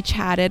show, we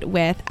chatted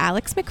with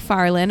Alex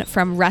McFarlane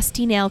from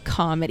Rusty Nail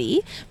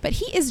Comedy, but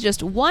he is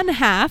just one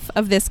half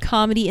of this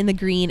Comedy in the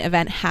Green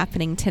event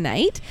happening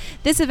tonight.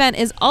 This event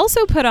is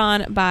also put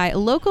on by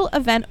local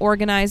event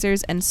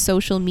organizers and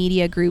social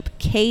media group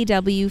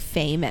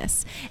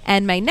KWFamous.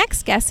 And my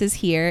next guest is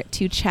here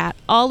to chat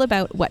all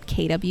about what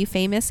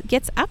KWFamous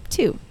gets up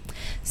to.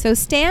 So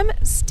Sam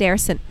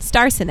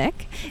Staresincic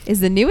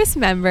is the newest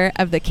member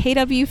of the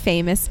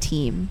KWFamous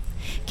team.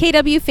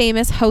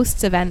 KWFamous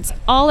hosts events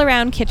all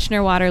around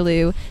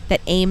Kitchener-Waterloo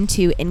that aim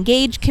to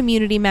engage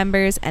community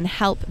members and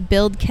help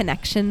build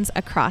connections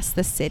across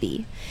the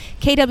city.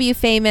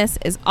 KWFamous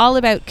is all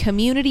about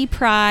community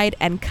pride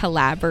and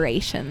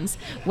collaborations,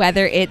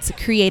 whether it's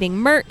creating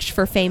merch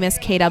for famous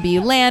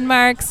KW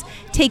landmarks,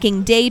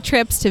 taking day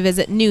trips to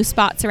visit new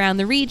spots around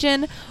the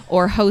region,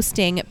 or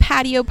hosting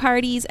patio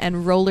parties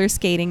and roller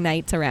skating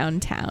nights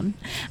around town.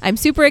 I'm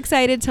super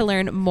excited to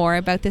learn more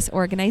about this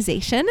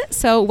organization.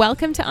 So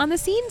welcome to On the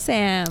Scene,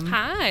 Sam.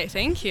 Hi,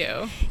 thank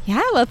you.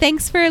 Yeah, well,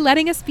 thanks for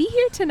letting us be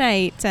here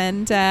tonight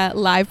and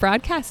live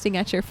broadcasting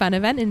at your fun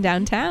event in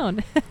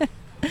downtown.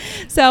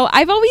 So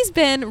I've always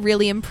been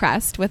really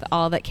impressed with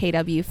all that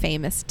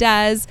KWFamous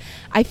does.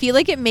 I feel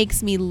like it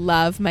makes me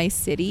love my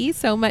city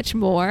so much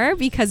more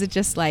because it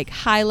just like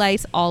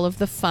highlights all of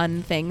the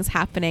fun things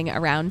happening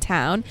around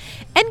town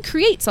and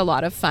creates a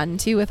lot of fun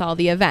too with all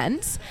the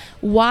events.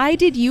 Why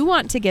did you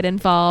want to get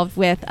involved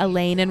with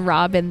Elaine and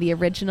Robin, the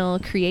original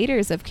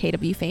creators of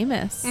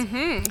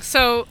KWFamous?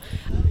 So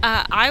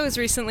I was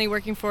recently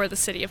working for the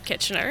city of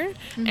Kitchener,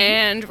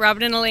 and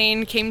Robin and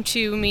Elaine came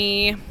to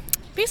me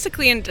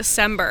basically in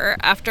December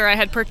after I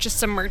had purchased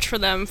some merch for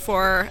them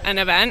for an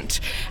event.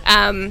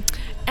 And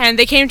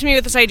they came to me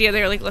with this idea.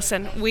 They were like,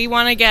 listen, we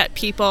want to get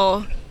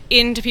people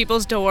into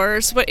people's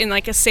doors, but in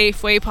like a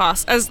safe way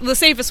as the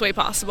safest way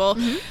possible,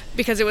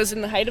 because it was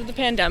in the height of the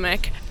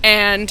pandemic.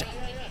 And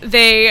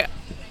they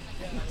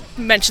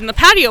mentioned the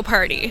patio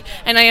party,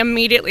 and I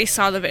immediately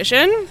saw the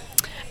vision.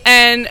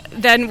 And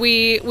then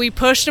we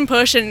pushed and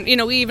pushed, and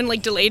we even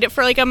like delayed it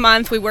for like a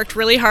month. We worked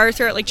really hard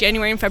throughout like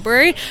January and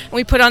February, and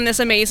we put on this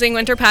amazing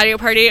winter patio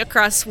party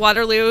across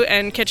Waterloo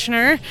and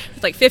Kitchener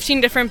with like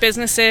 15 different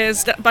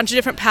businesses, a bunch of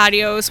different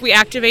patios. We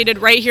activated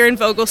right here in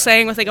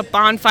Vogelsang with like a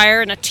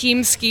bonfire and a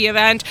team ski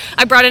event.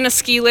 I brought in a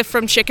ski lift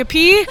from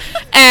Chicopee,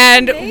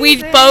 and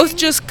we both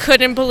just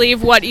couldn't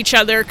believe what each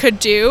other could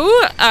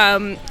do.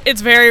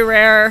 It's very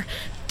rare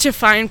to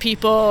find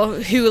people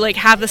who like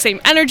have the same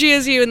energy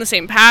as you and the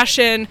same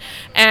passion,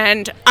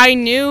 and I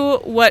knew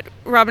what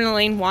Robin and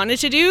Elaine wanted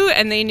to do,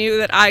 and they knew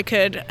that I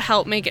could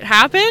help make it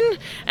happen.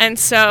 And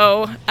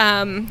so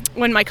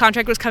when my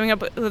contract was coming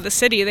up with the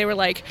city, they were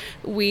like,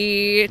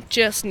 we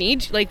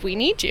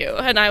need you,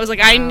 and I was like,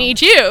 wow. I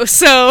need you.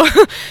 So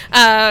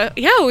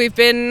we've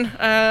been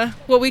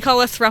what we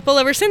call a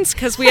throuple ever since,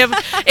 because we have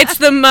it's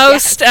the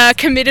most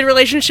committed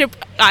relationship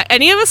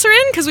any of us are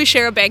in, because we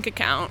share a bank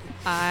account.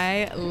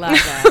 I love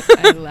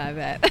it. I love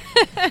it.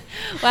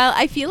 Well,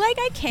 I feel like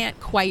I can't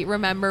quite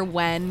remember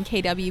when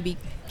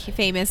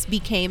KWFamous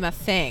became a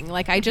thing.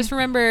 Like, I just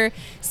remember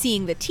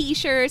seeing the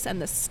t-shirts and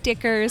the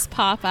stickers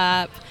pop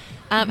up.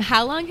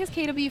 How long has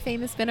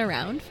KWFamous been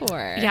around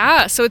for?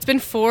 Yeah, so it's been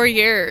 4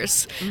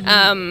 years.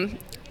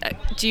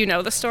 Do you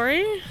know the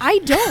story? I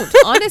don't,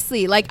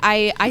 honestly. Like,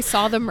 I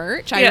saw the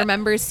merch. I Yeah.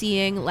 remember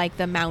seeing, like,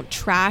 the Mount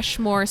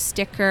Trashmore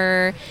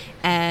sticker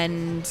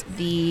and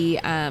the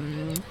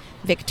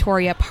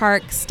Victoria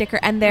Park sticker.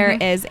 And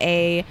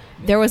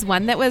there was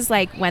one that was,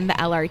 like, when the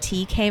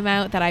LRT came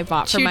out that I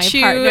bought for my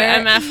Choo-choo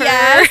partner. MFer.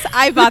 Yes,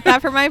 I bought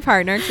that for my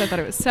partner because I thought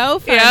it was so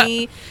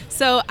funny.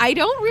 So I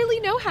don't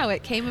really know how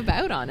it came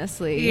about,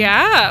 honestly.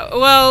 Yeah.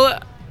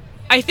 Well,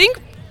 I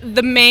think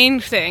the main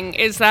thing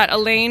is that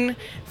Elaine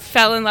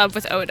fell in love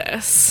with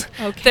Otis.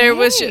 Okay. There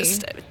was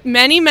just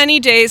many, many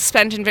days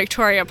spent in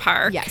Victoria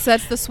Park. Yeah, so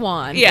that's the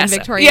Swan Yes, in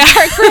Victoria yeah.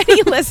 Park for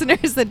any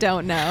listeners that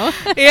don't know.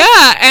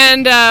 Yeah,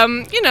 and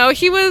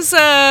he was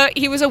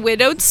a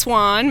widowed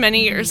swan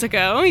many years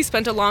ago. He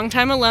spent a long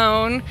time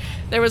alone.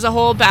 There was a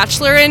whole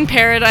Bachelor in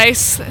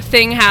Paradise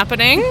thing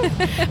happening,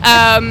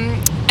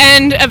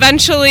 and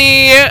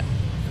eventually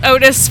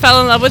Otis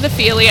fell in love with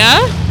Ophelia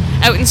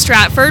out in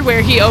Stratford,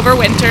 where he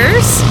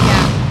overwinters.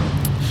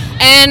 Yeah.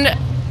 And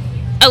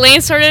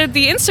Elaine started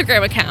the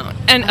Instagram account,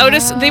 and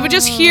Otis, they would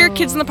just hear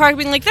kids in the park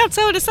being like, that's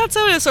Otis,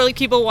 or like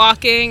people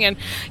walking and,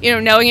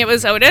 knowing it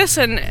was Otis.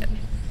 And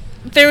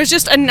there was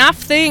just enough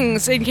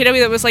things in KW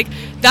that was like,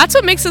 that's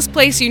what makes this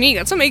place unique.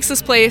 That's what makes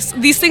this place,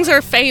 these things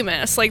are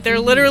famous. Like, they're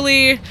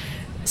literally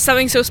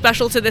something so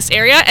special to this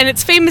area, and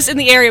it's famous in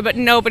the area, but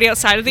nobody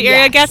outside of the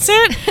area gets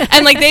it.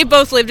 And like, they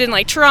both lived in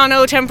like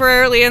Toronto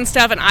temporarily and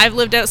stuff, and I've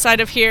lived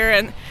outside of here,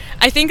 and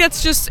I think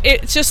it's just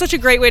such a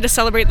great way to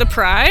celebrate the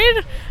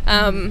pride.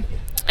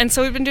 And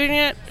so we've been doing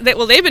it.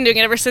 They've been doing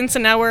it ever since,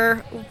 and now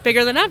we're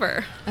bigger than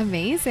ever.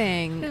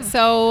 Amazing. Yeah.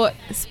 So,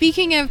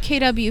 speaking of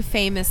KW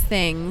famous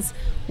things,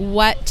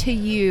 what to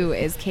you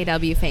is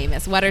KW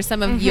famous? What are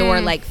some of your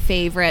like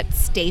favorite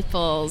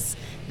staples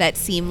that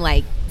seem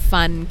like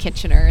fun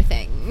Kitchener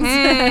things?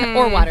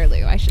 Or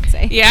Waterloo, I should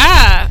say.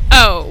 Yeah.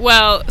 Oh,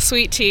 well,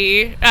 Sweet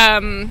Tea.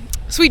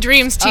 Sweet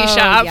Dreams Tea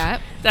Shop. Yeah.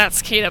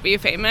 That's KW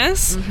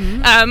famous.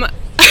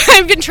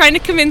 I've been trying to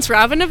convince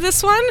Robin of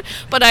this one,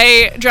 but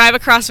I drive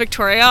across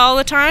Victoria all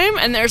the time,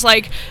 and there's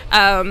like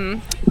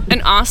an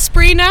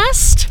osprey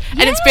nest,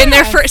 and it's been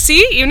there for,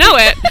 see, you know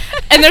it.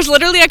 And there's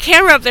literally a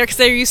camera up there because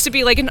there used to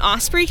be like an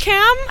osprey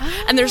cam,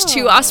 and there's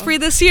 2 osprey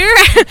this year.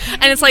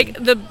 And it's like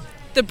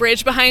the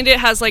bridge behind it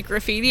has like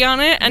graffiti on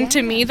it, and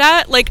to me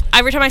that, like,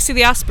 every time I see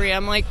the osprey,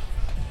 I'm like,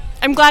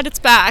 I'm glad it's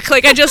back.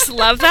 Like, I just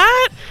love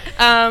that.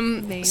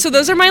 So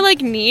those are my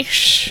like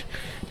niche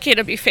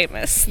KW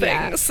famous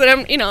things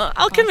that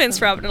I'll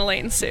convince Robin and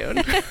Elaine soon.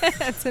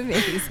 That's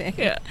amazing.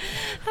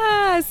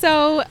 Yeah.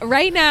 So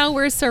right now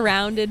we're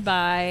surrounded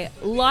by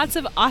lots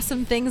of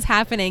awesome things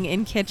happening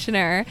in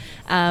Kitchener.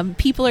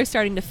 People are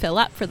starting to fill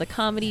up for the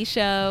comedy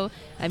show.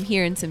 I'm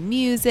hearing some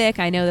music.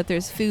 I know that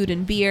there's food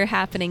and beer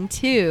happening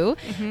too.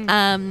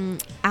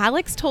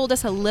 Alex told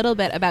us a little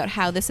bit about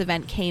how this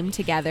event came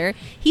together.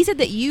 He said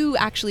that you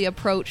actually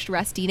approached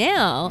Rusty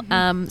Nail.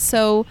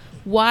 So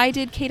why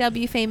did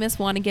KW Famous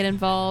want to get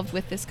involved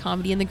with this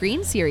Comedy in the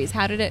Green series?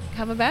 How did it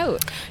come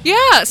about?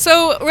 Yeah,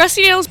 so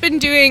Rusty Nail's been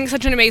doing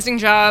such an amazing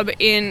job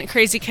in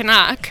Crazy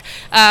Canuck.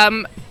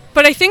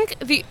 But I think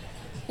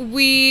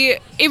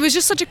it was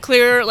just such a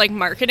clear like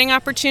marketing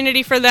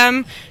opportunity for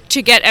them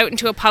to get out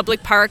into a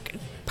public park,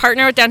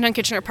 partner with Downtown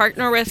Kitchener,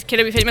 partner with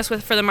KW Famous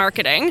for the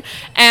marketing,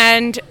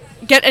 and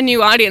get a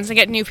new audience and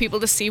get new people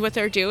to see what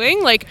they're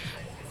doing. Like,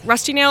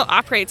 Rusty Nail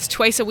operates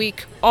twice a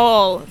week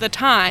all the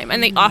time,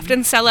 and they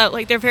often sell out.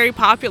 Like, they're very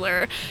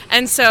popular.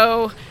 And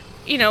so,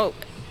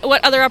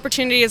 what other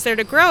opportunity is there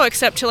to grow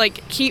except to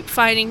like keep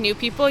finding new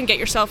people and get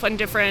yourself on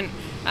different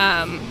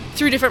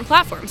through different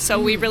platforms? So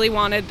we really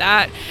wanted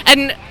that.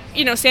 And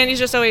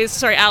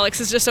Alex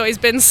has just always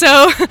been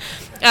so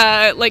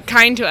like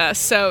kind to us,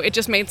 so it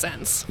just made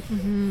sense.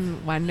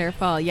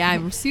 Wonderful. Yeah,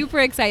 I'm super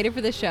excited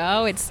for the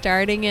show. It's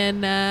starting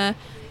in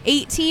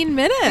 18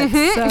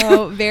 minutes.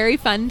 So very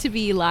fun to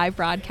be live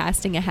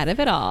broadcasting ahead of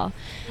it all.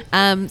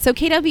 So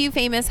KW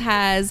Famous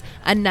has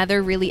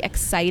another really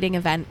exciting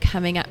event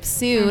coming up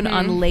soon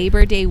on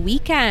Labor Day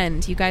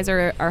weekend. You guys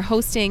are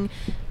hosting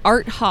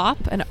Art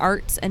Hop, an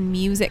arts and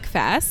music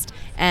fest,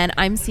 and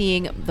I'm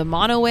seeing the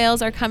Mono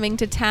Whales are coming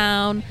to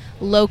town.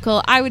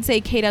 Local, I would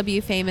say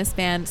KW Famous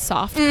band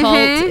Soft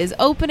Cult is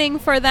opening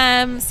for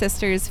them.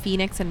 Sisters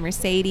Phoenix and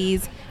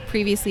Mercedes,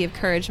 previously of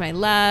Courage My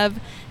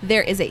Love.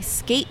 There is a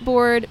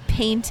skateboard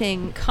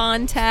painting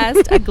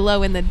contest, a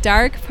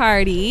glow-in-the-dark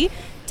party.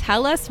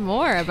 Tell us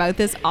more about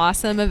this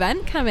awesome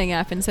event coming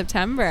up in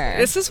September.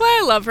 This is why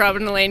I love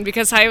Robin and Elaine,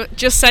 because I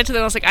just said to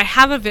them, I was like, I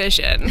have a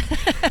vision.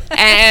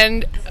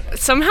 And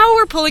somehow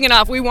we're pulling it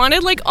off. We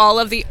wanted like all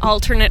of the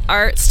alternate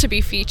arts to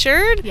be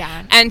featured,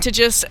 and to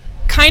just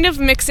kind of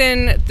mix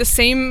in the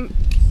same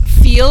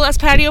feel as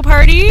Patio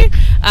Party,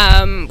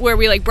 where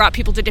we like brought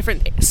people to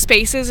different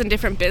spaces and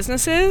different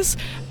businesses,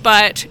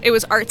 but it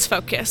was arts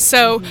focused.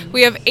 So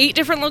we have 8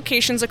 different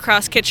locations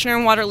across Kitchener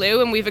and Waterloo,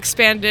 and we've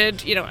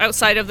expanded,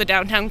 outside of the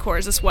downtown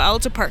cores as well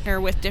to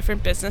partner with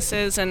different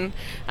businesses and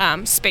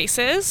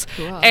spaces.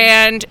 Cool.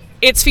 And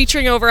it's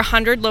featuring over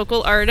 100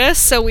 local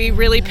artists, so we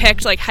really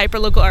picked like hyper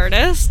local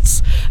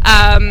artists.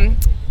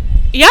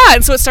 Yeah,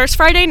 and so it starts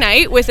Friday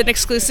night with an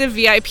exclusive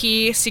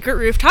VIP secret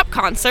rooftop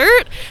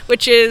concert,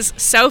 which is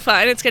so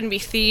fun. It's going to be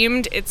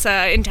themed. It's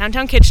in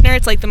downtown Kitchener.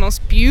 It's like the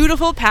most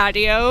beautiful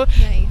patio.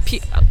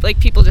 Nice.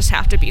 People just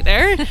have to be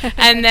there.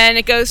 And then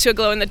it goes to a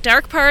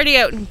glow-in-the-dark party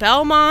out in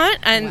Belmont,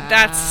 and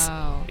that's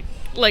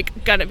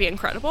like gonna be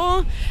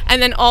incredible.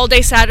 And then all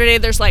day Saturday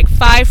there's like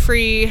 5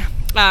 free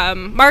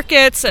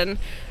markets, and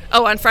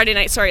on Friday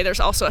night,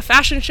 there's also a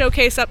fashion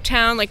showcase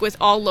uptown, like with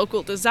all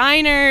local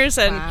designers.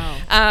 And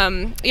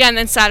and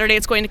then Saturday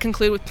it's going to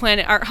conclude with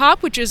Planet Art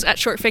Hop, which is at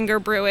Short Finger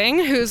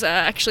Brewing, who's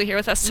actually here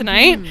with us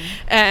tonight.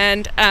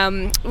 And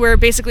we're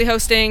basically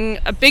hosting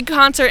a big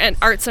concert and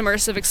arts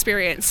immersive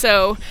experience.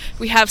 So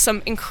we have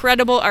some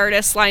incredible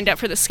artists lined up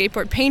for the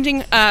skateboard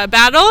painting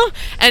battle.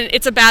 And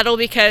it's a battle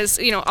because,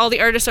 all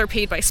the artists are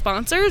paid by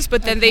sponsors,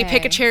 but then they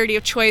pick a charity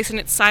of choice, and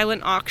it's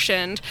silent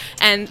auctioned,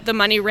 and the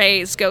money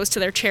raised goes to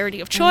their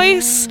charity of choice.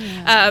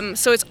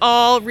 So it's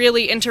all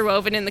really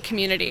interwoven in the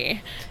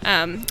community.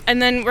 And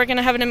then we're going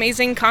to have an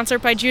amazing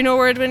concert by Juno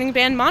Award-winning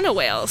band Mono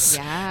Whales.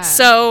 Yeah.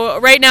 So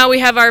right now we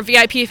have our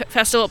VIP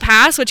Festival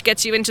Pass, which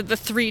gets you into the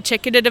 3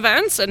 ticketed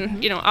events,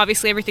 and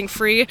obviously everything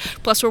free.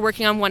 Plus we're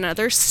working on one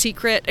other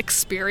secret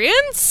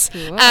experience,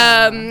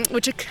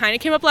 which kind of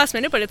came up last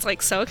minute, but it's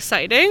like so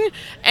exciting.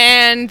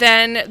 And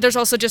then there's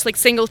also just like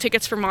single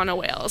tickets for Mono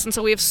Whales, and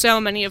so we have so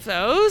many of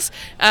those.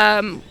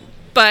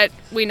 But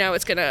we know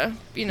it's gonna,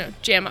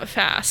 jam up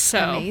fast. So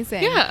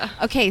amazing. Yeah.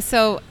 Okay,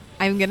 so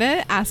I'm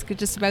gonna ask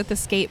just about the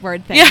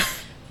skateboard thing. Yeah.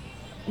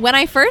 When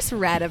I first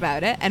read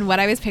about it, and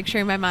what I was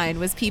picturing in my mind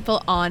was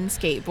people on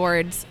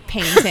skateboards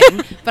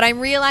painting. But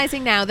I'm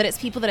realizing now that it's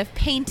people that have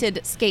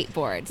painted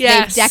skateboards.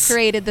 Yes. They've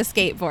decorated the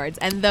skateboards,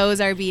 and those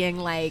are being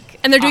like...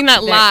 And they're doing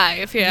that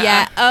live. Yeah.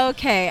 Yeah.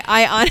 Okay.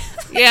 I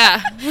honestly... Yeah.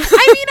 I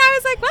mean, I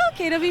was like, well,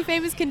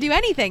 KWFamous can do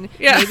anything.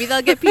 Yeah. Maybe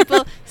they'll get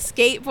people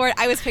skateboard.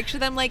 I was picturing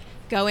them like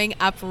going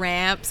up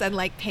ramps and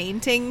like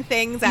painting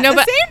things at the same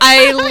time.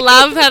 I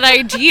love that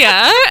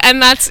idea, and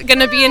that's going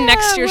to be in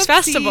next year's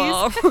whoopsies.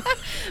 festival.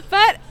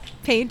 But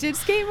painted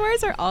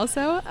skateboards are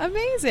also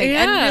amazing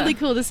and really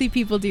cool to see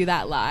people do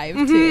that live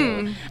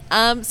too.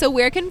 So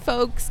where can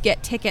folks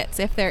get tickets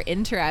if they're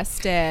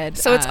interested?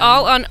 So it's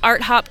all on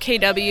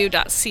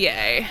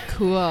arthopkw.ca.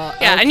 Cool.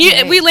 Yeah,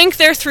 okay. and we link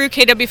there through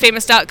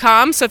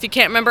kwfamous.com, so if you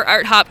can't remember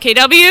Art Hop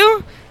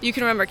KW, you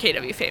can remember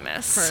KW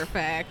Famous.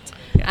 Perfect.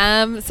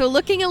 So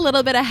looking a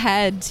little bit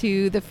ahead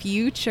to the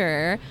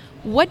future,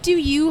 what do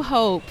you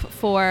hope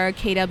for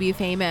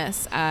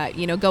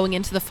KWFamous, going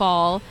into the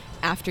fall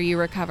after you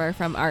recover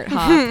from Art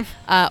Hop,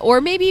 or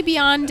maybe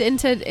beyond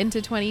into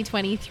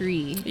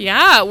 2023?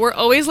 Yeah, we're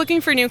always looking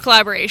for new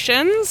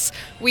collaborations.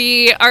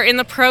 We are in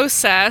the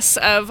process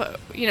of,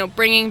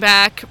 bringing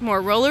back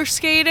more roller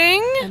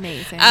skating.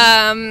 Amazing.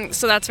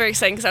 So that's very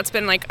exciting because that's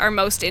been like our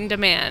most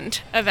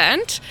in-demand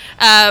event.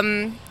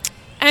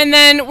 And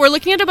then we're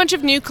looking at a bunch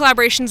of new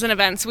collaborations and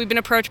events. We've been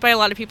approached by a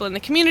lot of people in the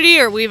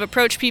community, or we've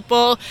approached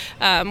people.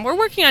 We're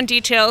working on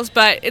details,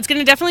 but it's going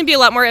to definitely be a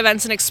lot more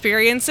events and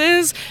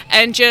experiences,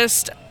 and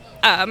just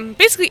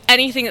basically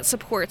anything that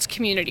supports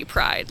community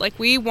pride. Like,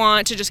 we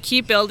want to just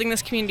keep building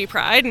this community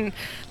pride, and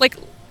like,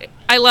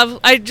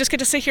 I just get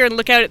to sit here and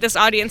look out at this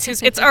audience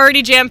it's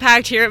already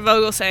jam-packed here at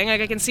Vogelsang.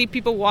 Like, I can see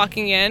people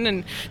walking in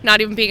and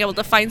not even being able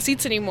to find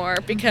seats anymore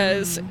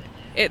because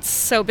it's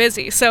so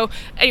busy. So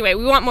anyway,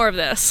 we want more of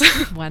this.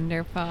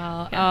 Wonderful.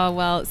 Yeah. Oh,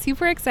 well,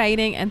 super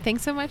exciting. And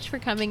thanks so much for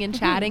coming and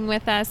chatting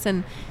with us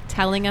and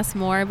telling us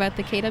more about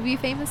the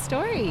KWFamous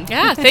story.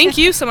 Yeah, thank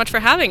you so much for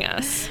having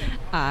us.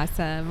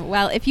 Awesome.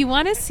 Well, if you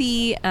want to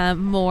see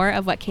more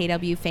of what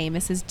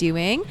KWFamous is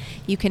doing,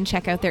 you can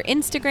check out their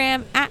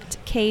Instagram at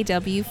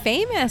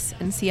KWFamous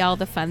and see all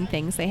the fun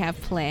things they have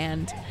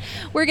planned.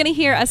 We're going to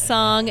hear a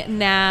song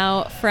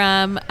now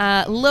from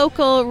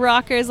local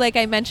rockers, like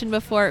I mentioned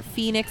before,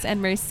 Phoenix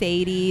and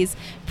Mercedes,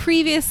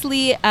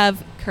 previously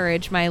of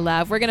Courage My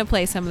Love. We're going to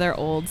play some of their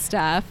old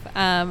stuff.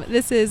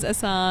 This is a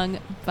song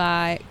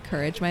by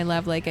Courage My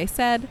Love, like I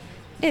said.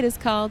 It is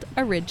called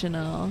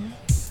Original.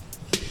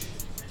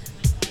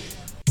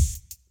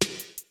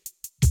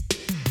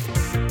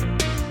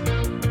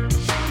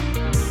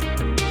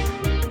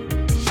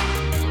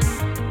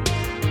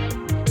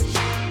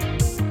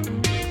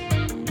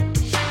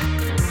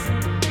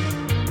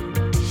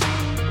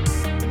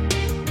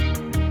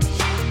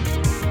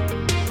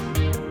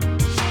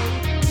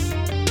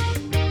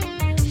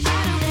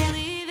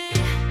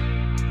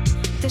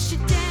 Does she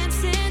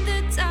dance in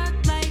the dark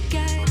like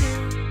I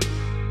do?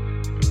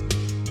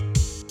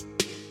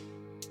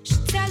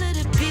 Should tell her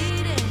to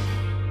beat it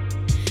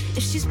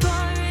if she's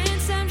pouring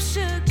some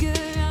sugar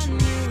on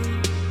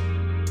you.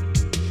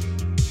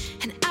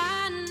 And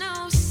I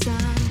know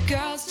some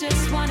girls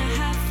just wanna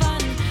have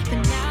fun,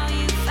 but now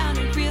you found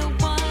a real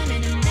one,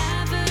 and I'm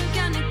never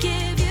gonna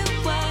give you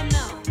up,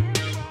 no.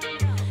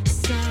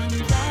 Some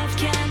love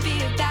can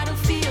be a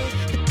battlefield,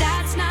 but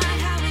that's not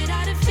how it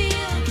ought to feel.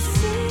 I can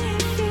see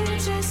if you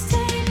just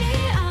take me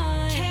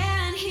on.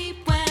 Can't heat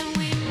when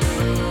we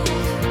move.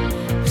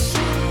 We're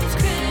smooth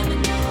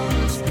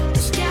criminals. The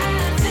sky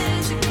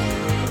physical.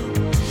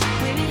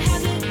 We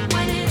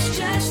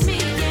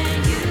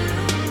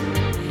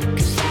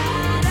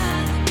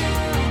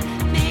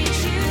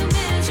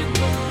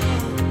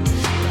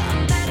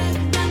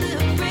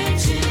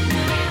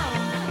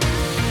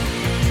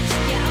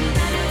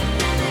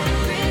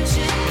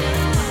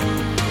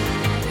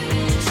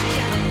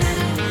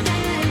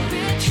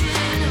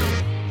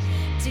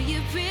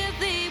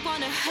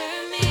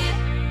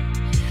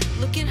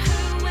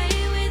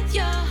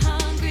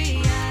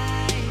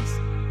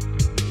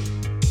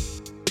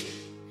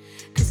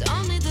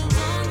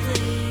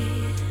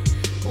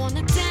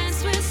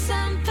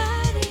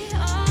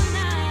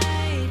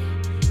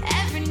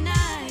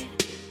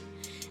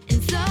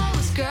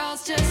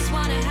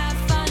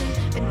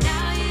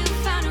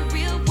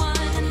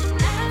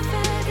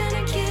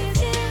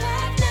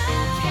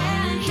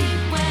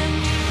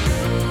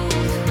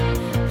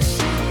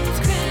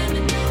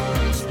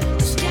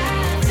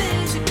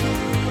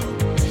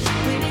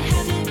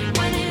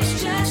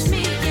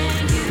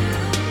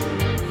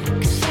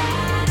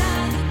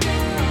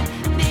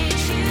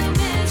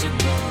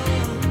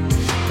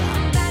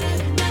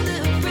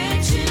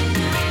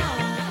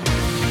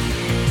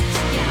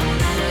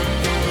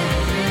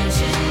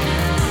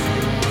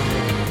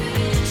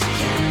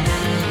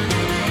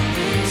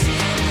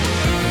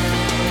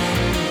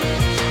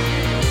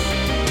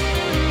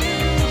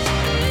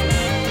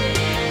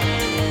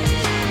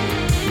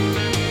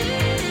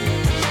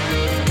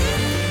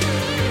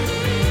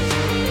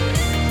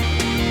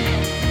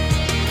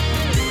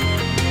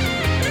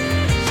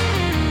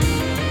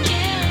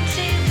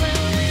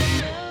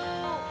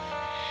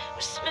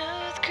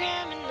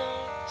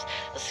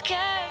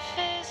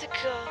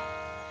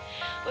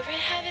We're in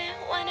heaven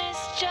when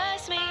it's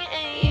just me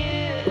and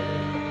you.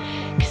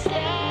 'Cause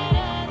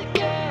that other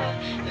girl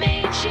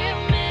made you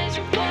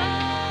miserable.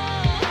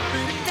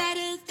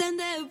 Better than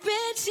the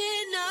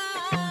original.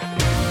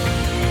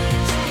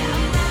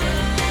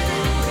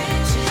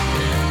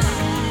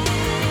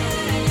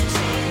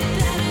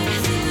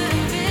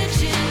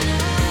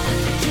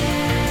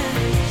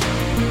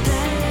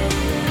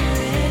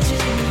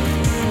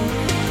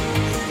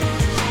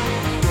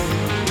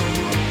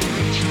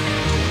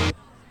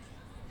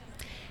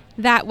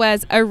 That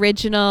was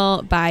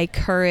Original by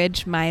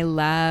Courage My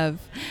Love.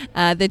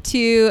 The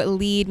two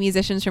lead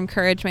musicians from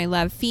Courage My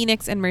Love,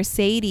 Phoenix and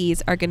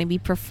Mercedes, are going to be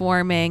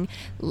performing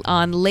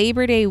on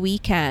Labor Day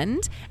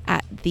weekend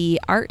at the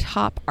Art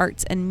Hop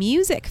Arts and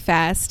Music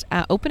Fest,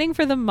 opening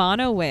for the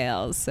Mono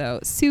Whales. So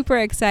super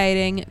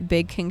exciting.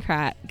 Big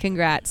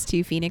congrats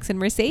to Phoenix and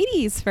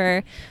Mercedes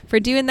for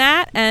doing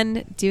that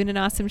and doing an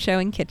awesome show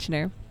in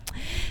Kitchener.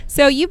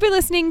 So you've been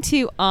listening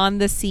to On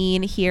the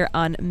Scene here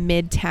on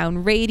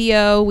Midtown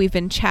Radio. We've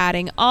been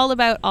chatting all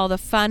about all the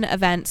fun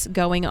events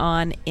going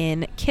on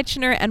in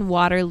Kitchener and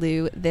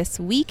Waterloo this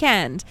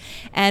weekend.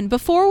 And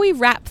before we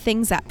wrap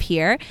things up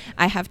here,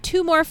 I have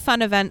two more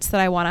fun events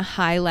that I want to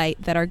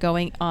highlight that are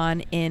going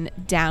on in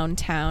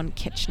downtown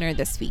Kitchener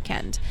this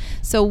weekend.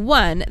 So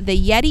one, the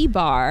Yeti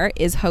Bar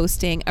is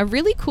hosting a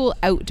really cool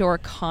outdoor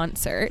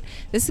concert.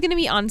 This is going to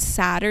be on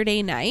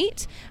Saturday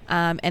night,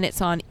 and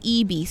it's on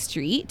EB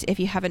Street. If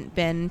you haven't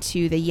been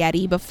to the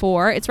Yeti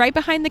before, it's right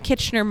behind the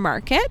Kitchener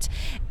Market,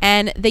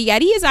 and the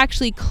Yeti is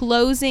actually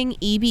closing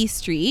EB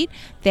Street.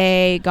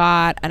 They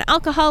got an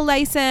alcohol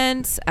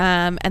license,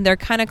 and they're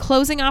kind of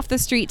closing off the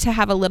street to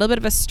have a little bit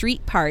of a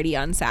street party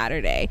on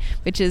Saturday,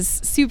 which is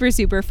super,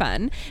 super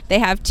fun. They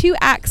have two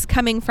acts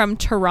coming from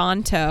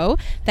Toronto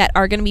that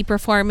are going to be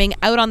performing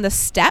out on the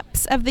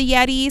steps of the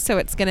Yeti, so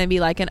it's going to be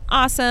like an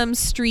awesome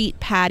street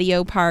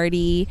patio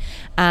party.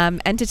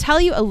 And to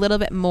tell you a little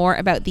bit more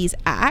about these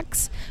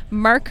acts,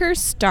 Marker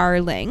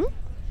Starling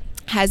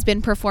has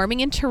been performing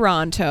in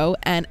Toronto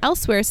and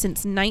elsewhere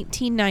since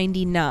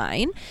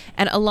 1999,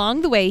 and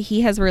along the way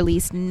he has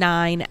released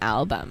 9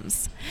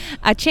 albums.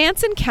 A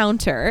chance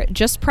encounter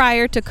just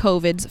prior to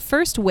COVID's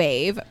first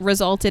wave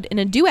resulted in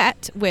a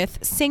duet with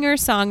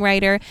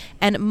singer-songwriter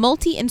and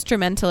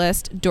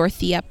multi-instrumentalist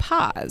Dorothea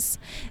Paz.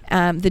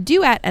 The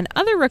duet and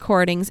other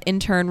recordings in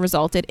turn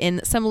resulted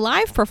in some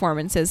live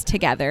performances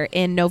together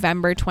in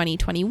November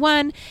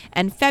 2021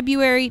 and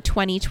February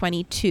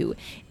 2022,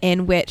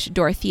 in which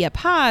Dorothea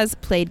Paz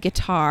played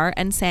guitar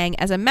and sang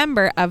as a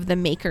member of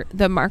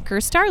the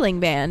Marker Starling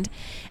Band.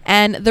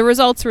 And the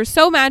results were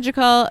so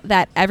magical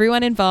that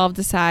everyone involved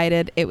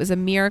decided it was a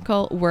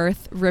miracle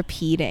worth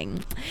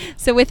repeating.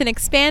 So with an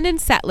expanded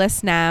set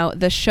list now,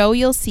 the show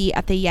you'll see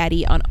at the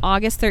Yeti on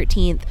August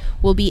 13th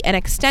will be an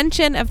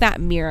extension of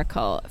that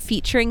miracle,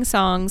 featuring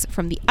songs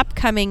from the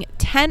upcoming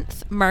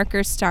 10th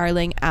Marker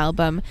Starling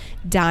album,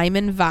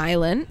 Diamond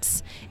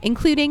Violence,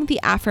 including the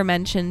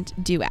aforementioned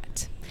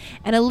duet.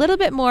 And a little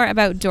bit more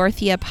about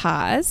Dorothea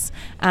Paz.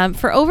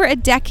 For over a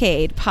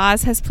decade,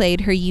 Paz has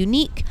played her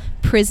unique,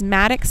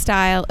 prismatic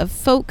style of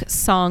folk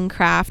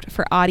songcraft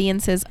for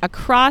audiences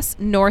across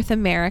North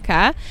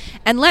America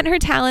and lent her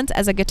talent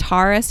as a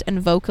guitarist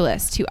and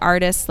vocalist to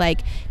artists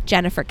like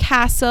Jennifer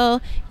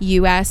Castle,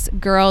 US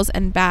Girls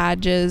and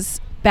Badge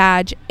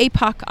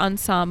APOC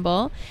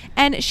Ensemble,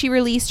 and she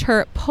released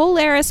her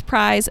Polaris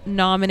Prize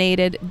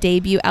nominated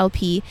debut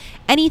LP,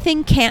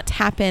 Anything Can't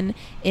Happen,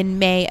 in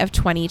May of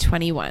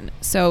 2021.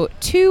 So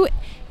two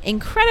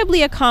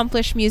incredibly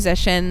accomplished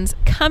musicians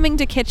coming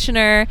to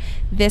Kitchener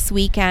this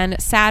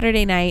weekend,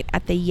 Saturday night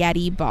at the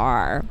Yeti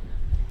Bar.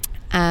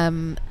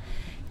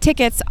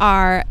 Tickets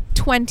are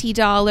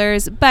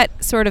 $20,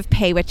 but sort of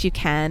pay what you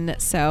can.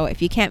 So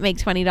if you can't make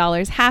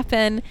 $20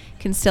 happen, you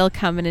can still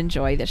come and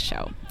enjoy the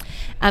show.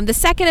 The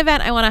second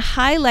event I want to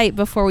highlight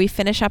before we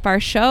finish up our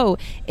show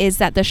is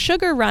that the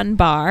Sugar Run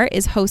Bar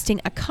is hosting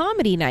a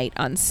comedy night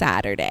on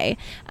Saturday.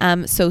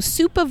 So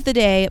Soup of the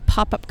Day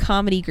pop-up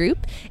comedy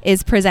group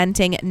is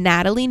presenting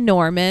Natalie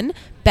Norman,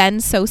 Ben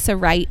Sosa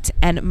Wright,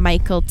 and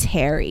Michael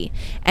Terry.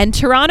 And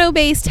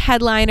Toronto-based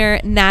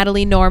headliner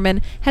Natalie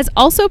Norman has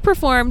also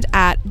performed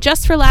at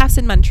Just for Laughs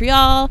in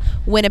Montreal,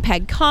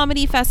 Winnipeg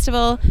Comedy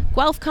Festival,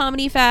 Guelph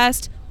Comedy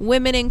Fest,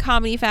 Women in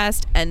Comedy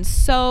Fest, and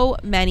so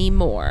many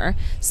more.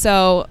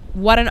 So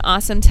what an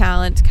awesome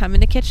talent coming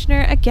to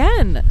Kitchener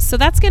again. So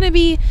that's going to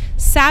be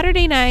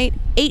Saturday night,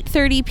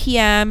 8:30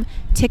 p.m.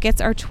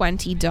 Tickets are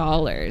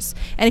 $20.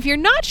 And if you're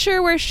not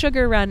sure where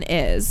Sugar Run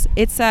is,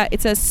 it's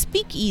a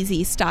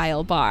speakeasy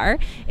style bar.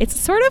 It's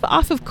sort of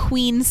off of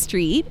Queen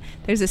Street.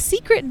 There's a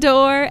secret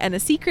door and a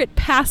secret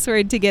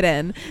password to get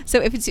in. So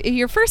if it's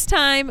your first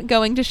time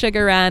going to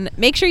Sugar Run,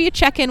 make sure you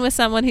check in with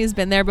someone who's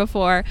been there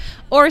before,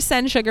 or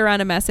send Sugar Run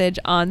a message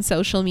on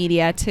social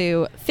media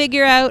to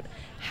figure out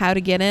how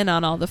to get in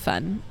on all the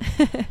fun.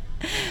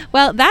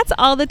 Well, that's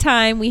all the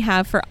time we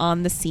have for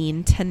On the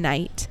Scene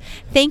tonight.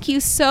 Thank you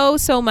so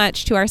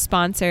much to our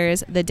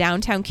sponsors, the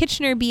Downtown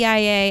Kitchener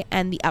BIA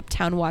and the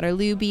Uptown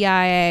Waterloo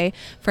BIA,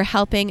 for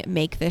helping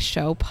make this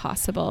show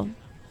possible.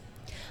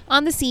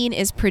 On the Scene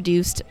is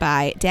produced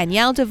by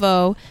Danielle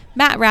DeVoe,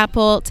 Matt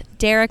Rappolt,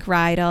 Derek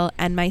Rydell,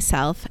 and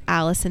myself,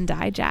 Allison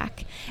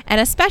Dijak.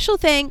 And a special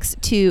thanks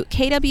to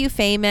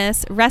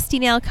KWFamous, Rusty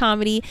Nail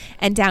Comedy,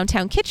 and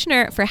Downtown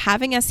Kitchener for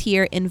having us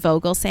here in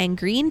Vogelsang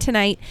Green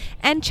tonight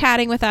and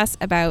chatting with us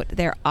about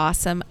their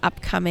awesome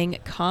upcoming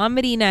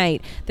comedy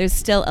night. There's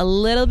still a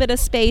little bit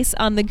of space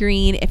on the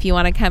green if you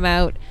want to come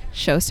out.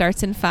 Show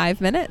starts in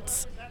 5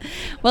 minutes.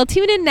 Well,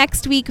 tune in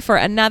next week for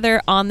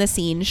another On the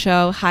Scene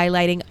show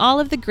highlighting all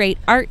of the great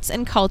arts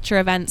and culture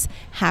events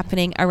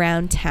happening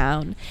around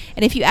town.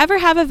 And if you ever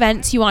have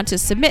events you want to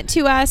submit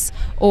to us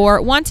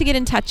or want to get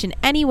in touch in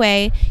any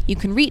way, you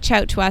can reach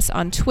out to us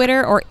on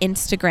Twitter or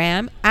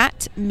Instagram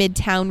at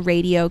Midtown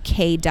Radio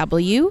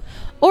KW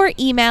or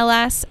email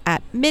us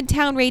at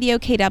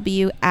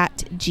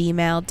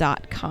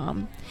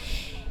midtownradiokw@gmail.com.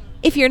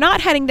 If you're not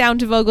heading down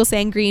to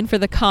Vogelsang Green for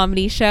the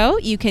comedy show,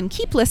 you can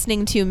keep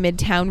listening to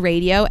Midtown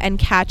Radio and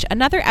catch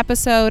another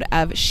episode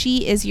of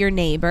She Is Your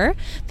Neighbor,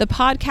 the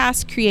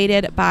podcast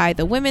created by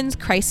the Women's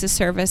Crisis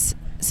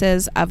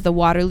Services of the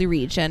Waterloo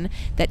region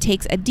that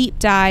takes a deep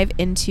dive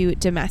into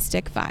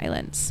domestic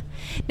violence.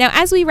 Now,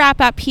 as we wrap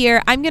up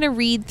here, I'm going to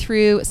read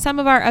through some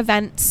of our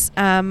events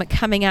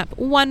coming up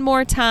one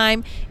more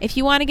time. If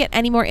you want to get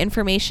any more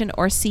information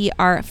or see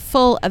our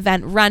full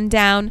event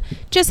rundown,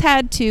 just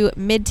head to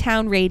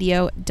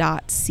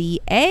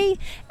midtownradio.ca,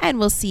 and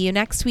we'll see you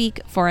next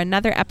week for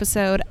another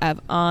episode of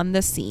On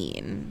the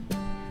Scene.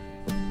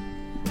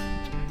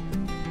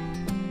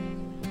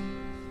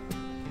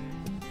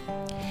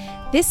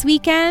 This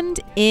weekend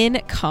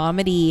in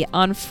comedy,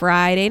 on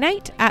Friday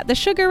night at the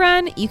Sugar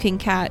Run, you can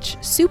catch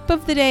Soup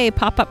of the Day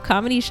pop-up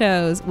comedy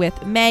shows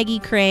with Maggie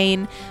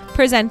Crane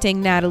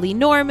presenting Natalie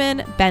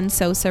Norman, Ben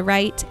Sosa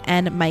Wright,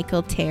 and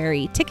Michael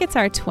Terry. Tickets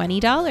are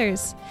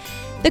 $20.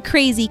 The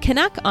Crazy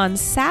Canuck on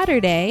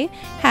Saturday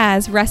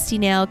has Rusty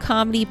Nail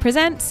Comedy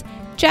presents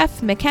Jeff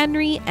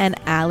McHenry and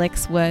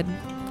Alex Wood.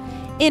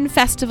 In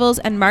festivals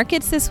and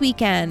markets this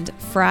weekend,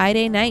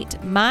 Friday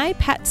night, My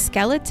Pet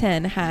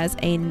Skeleton has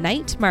a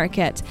night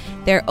market.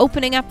 They're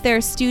opening up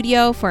their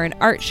studio for an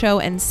art show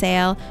and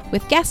sale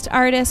with guest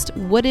artist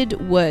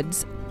Wooded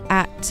Woods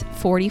at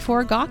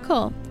 44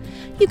 Gaukel.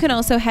 You can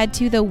also head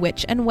to the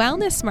Witch and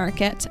Wellness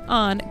Market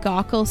on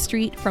Gaukel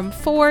Street from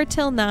 4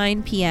 till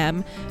 9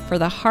 p.m. for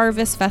the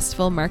Harvest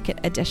Festival Market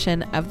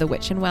edition of the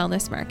Witch and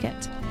Wellness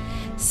Market.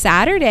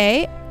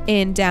 Saturday,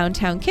 in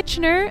downtown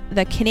Kitchener,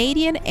 the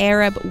Canadian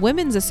Arab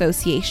Women's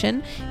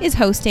Association is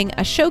hosting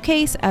a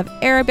showcase of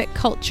Arabic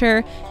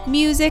culture,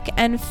 music,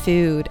 and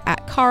food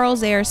at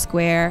Carl's Air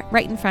Square,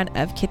 right in front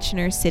of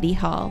Kitchener City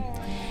Hall.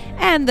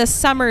 And the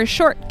Summer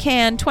Short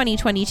Can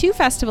 2022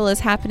 Festival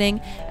is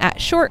happening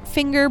at Short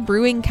Finger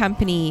Brewing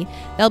Company.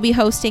 They'll be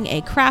hosting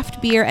a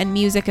craft beer and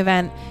music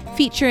event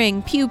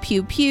featuring Pew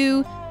Pew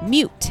Pew,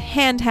 Mute,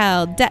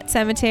 Handheld, Debt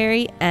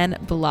Cemetery,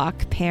 and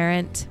Block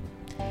Parent.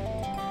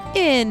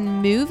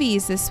 In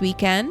movies this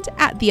weekend,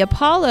 at the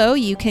Apollo,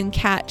 you can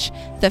catch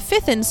the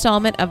 5th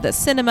installment of the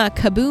Cinema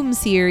Kaboom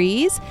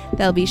series.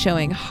 They'll be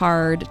showing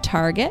Hard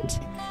Target.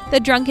 The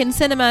Drunken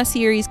Cinema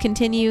series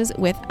continues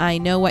with I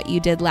Know What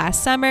You Did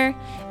Last Summer,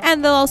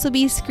 and they'll also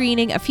be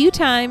screening a few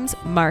times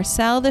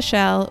Marcel the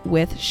Shell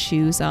with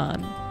Shoes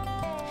On.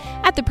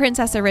 At the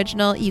Princess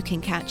Original, you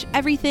can catch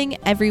Everything,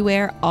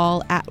 Everywhere,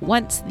 All at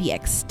Once, the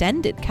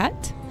extended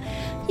cut.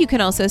 You can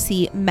also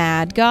see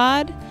Mad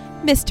God,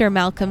 Mr.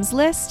 Malcolm's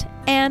List,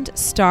 and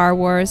Star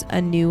Wars A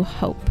New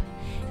Hope.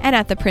 And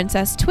at the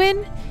Princess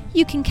Twin,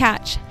 you can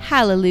catch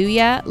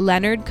Hallelujah,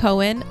 Leonard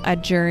Cohen, A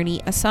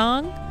Journey, A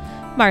Song,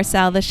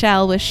 Marcel the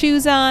Shell with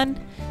Shoes On,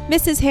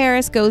 Mrs.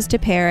 Harris Goes to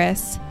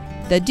Paris,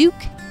 The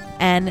Duke,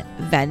 and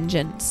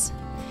Vengeance.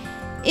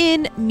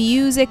 In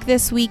music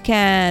this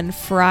weekend,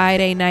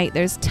 Friday night,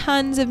 there's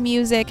tons of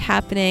music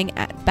happening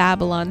at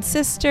Babylon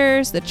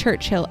Sisters, the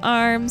Churchill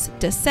Arms,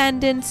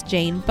 Descendants,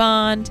 Jane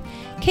Bond,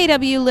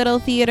 KW Little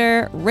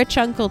Theater, Rich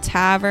Uncle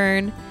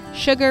Tavern,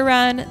 Sugar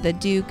Run, The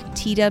Duke,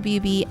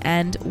 TWB,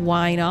 and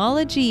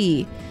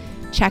Wineology.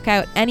 Check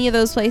out any of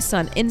those places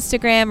on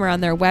Instagram or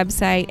on their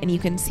website, and you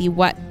can see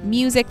what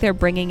music they're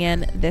bringing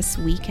in this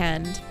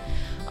weekend.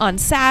 On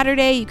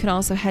Saturday, you can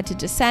also head to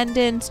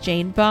Descendants,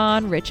 Jane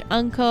Bond, Rich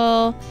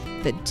Uncle,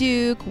 The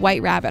Duke,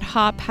 White Rabbit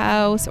Hop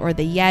House, or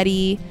The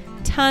Yeti.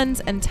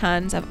 Tons and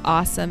tons of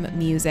awesome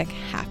music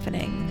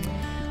happening.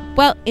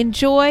 Well,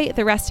 enjoy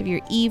the rest of your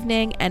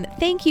evening, and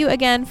thank you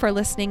again for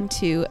listening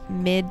to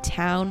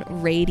Midtown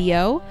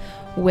Radio.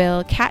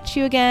 We'll catch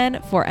you again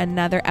for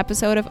another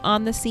episode of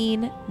On the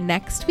Scene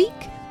next week.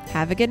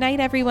 Have a good night,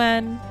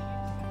 everyone.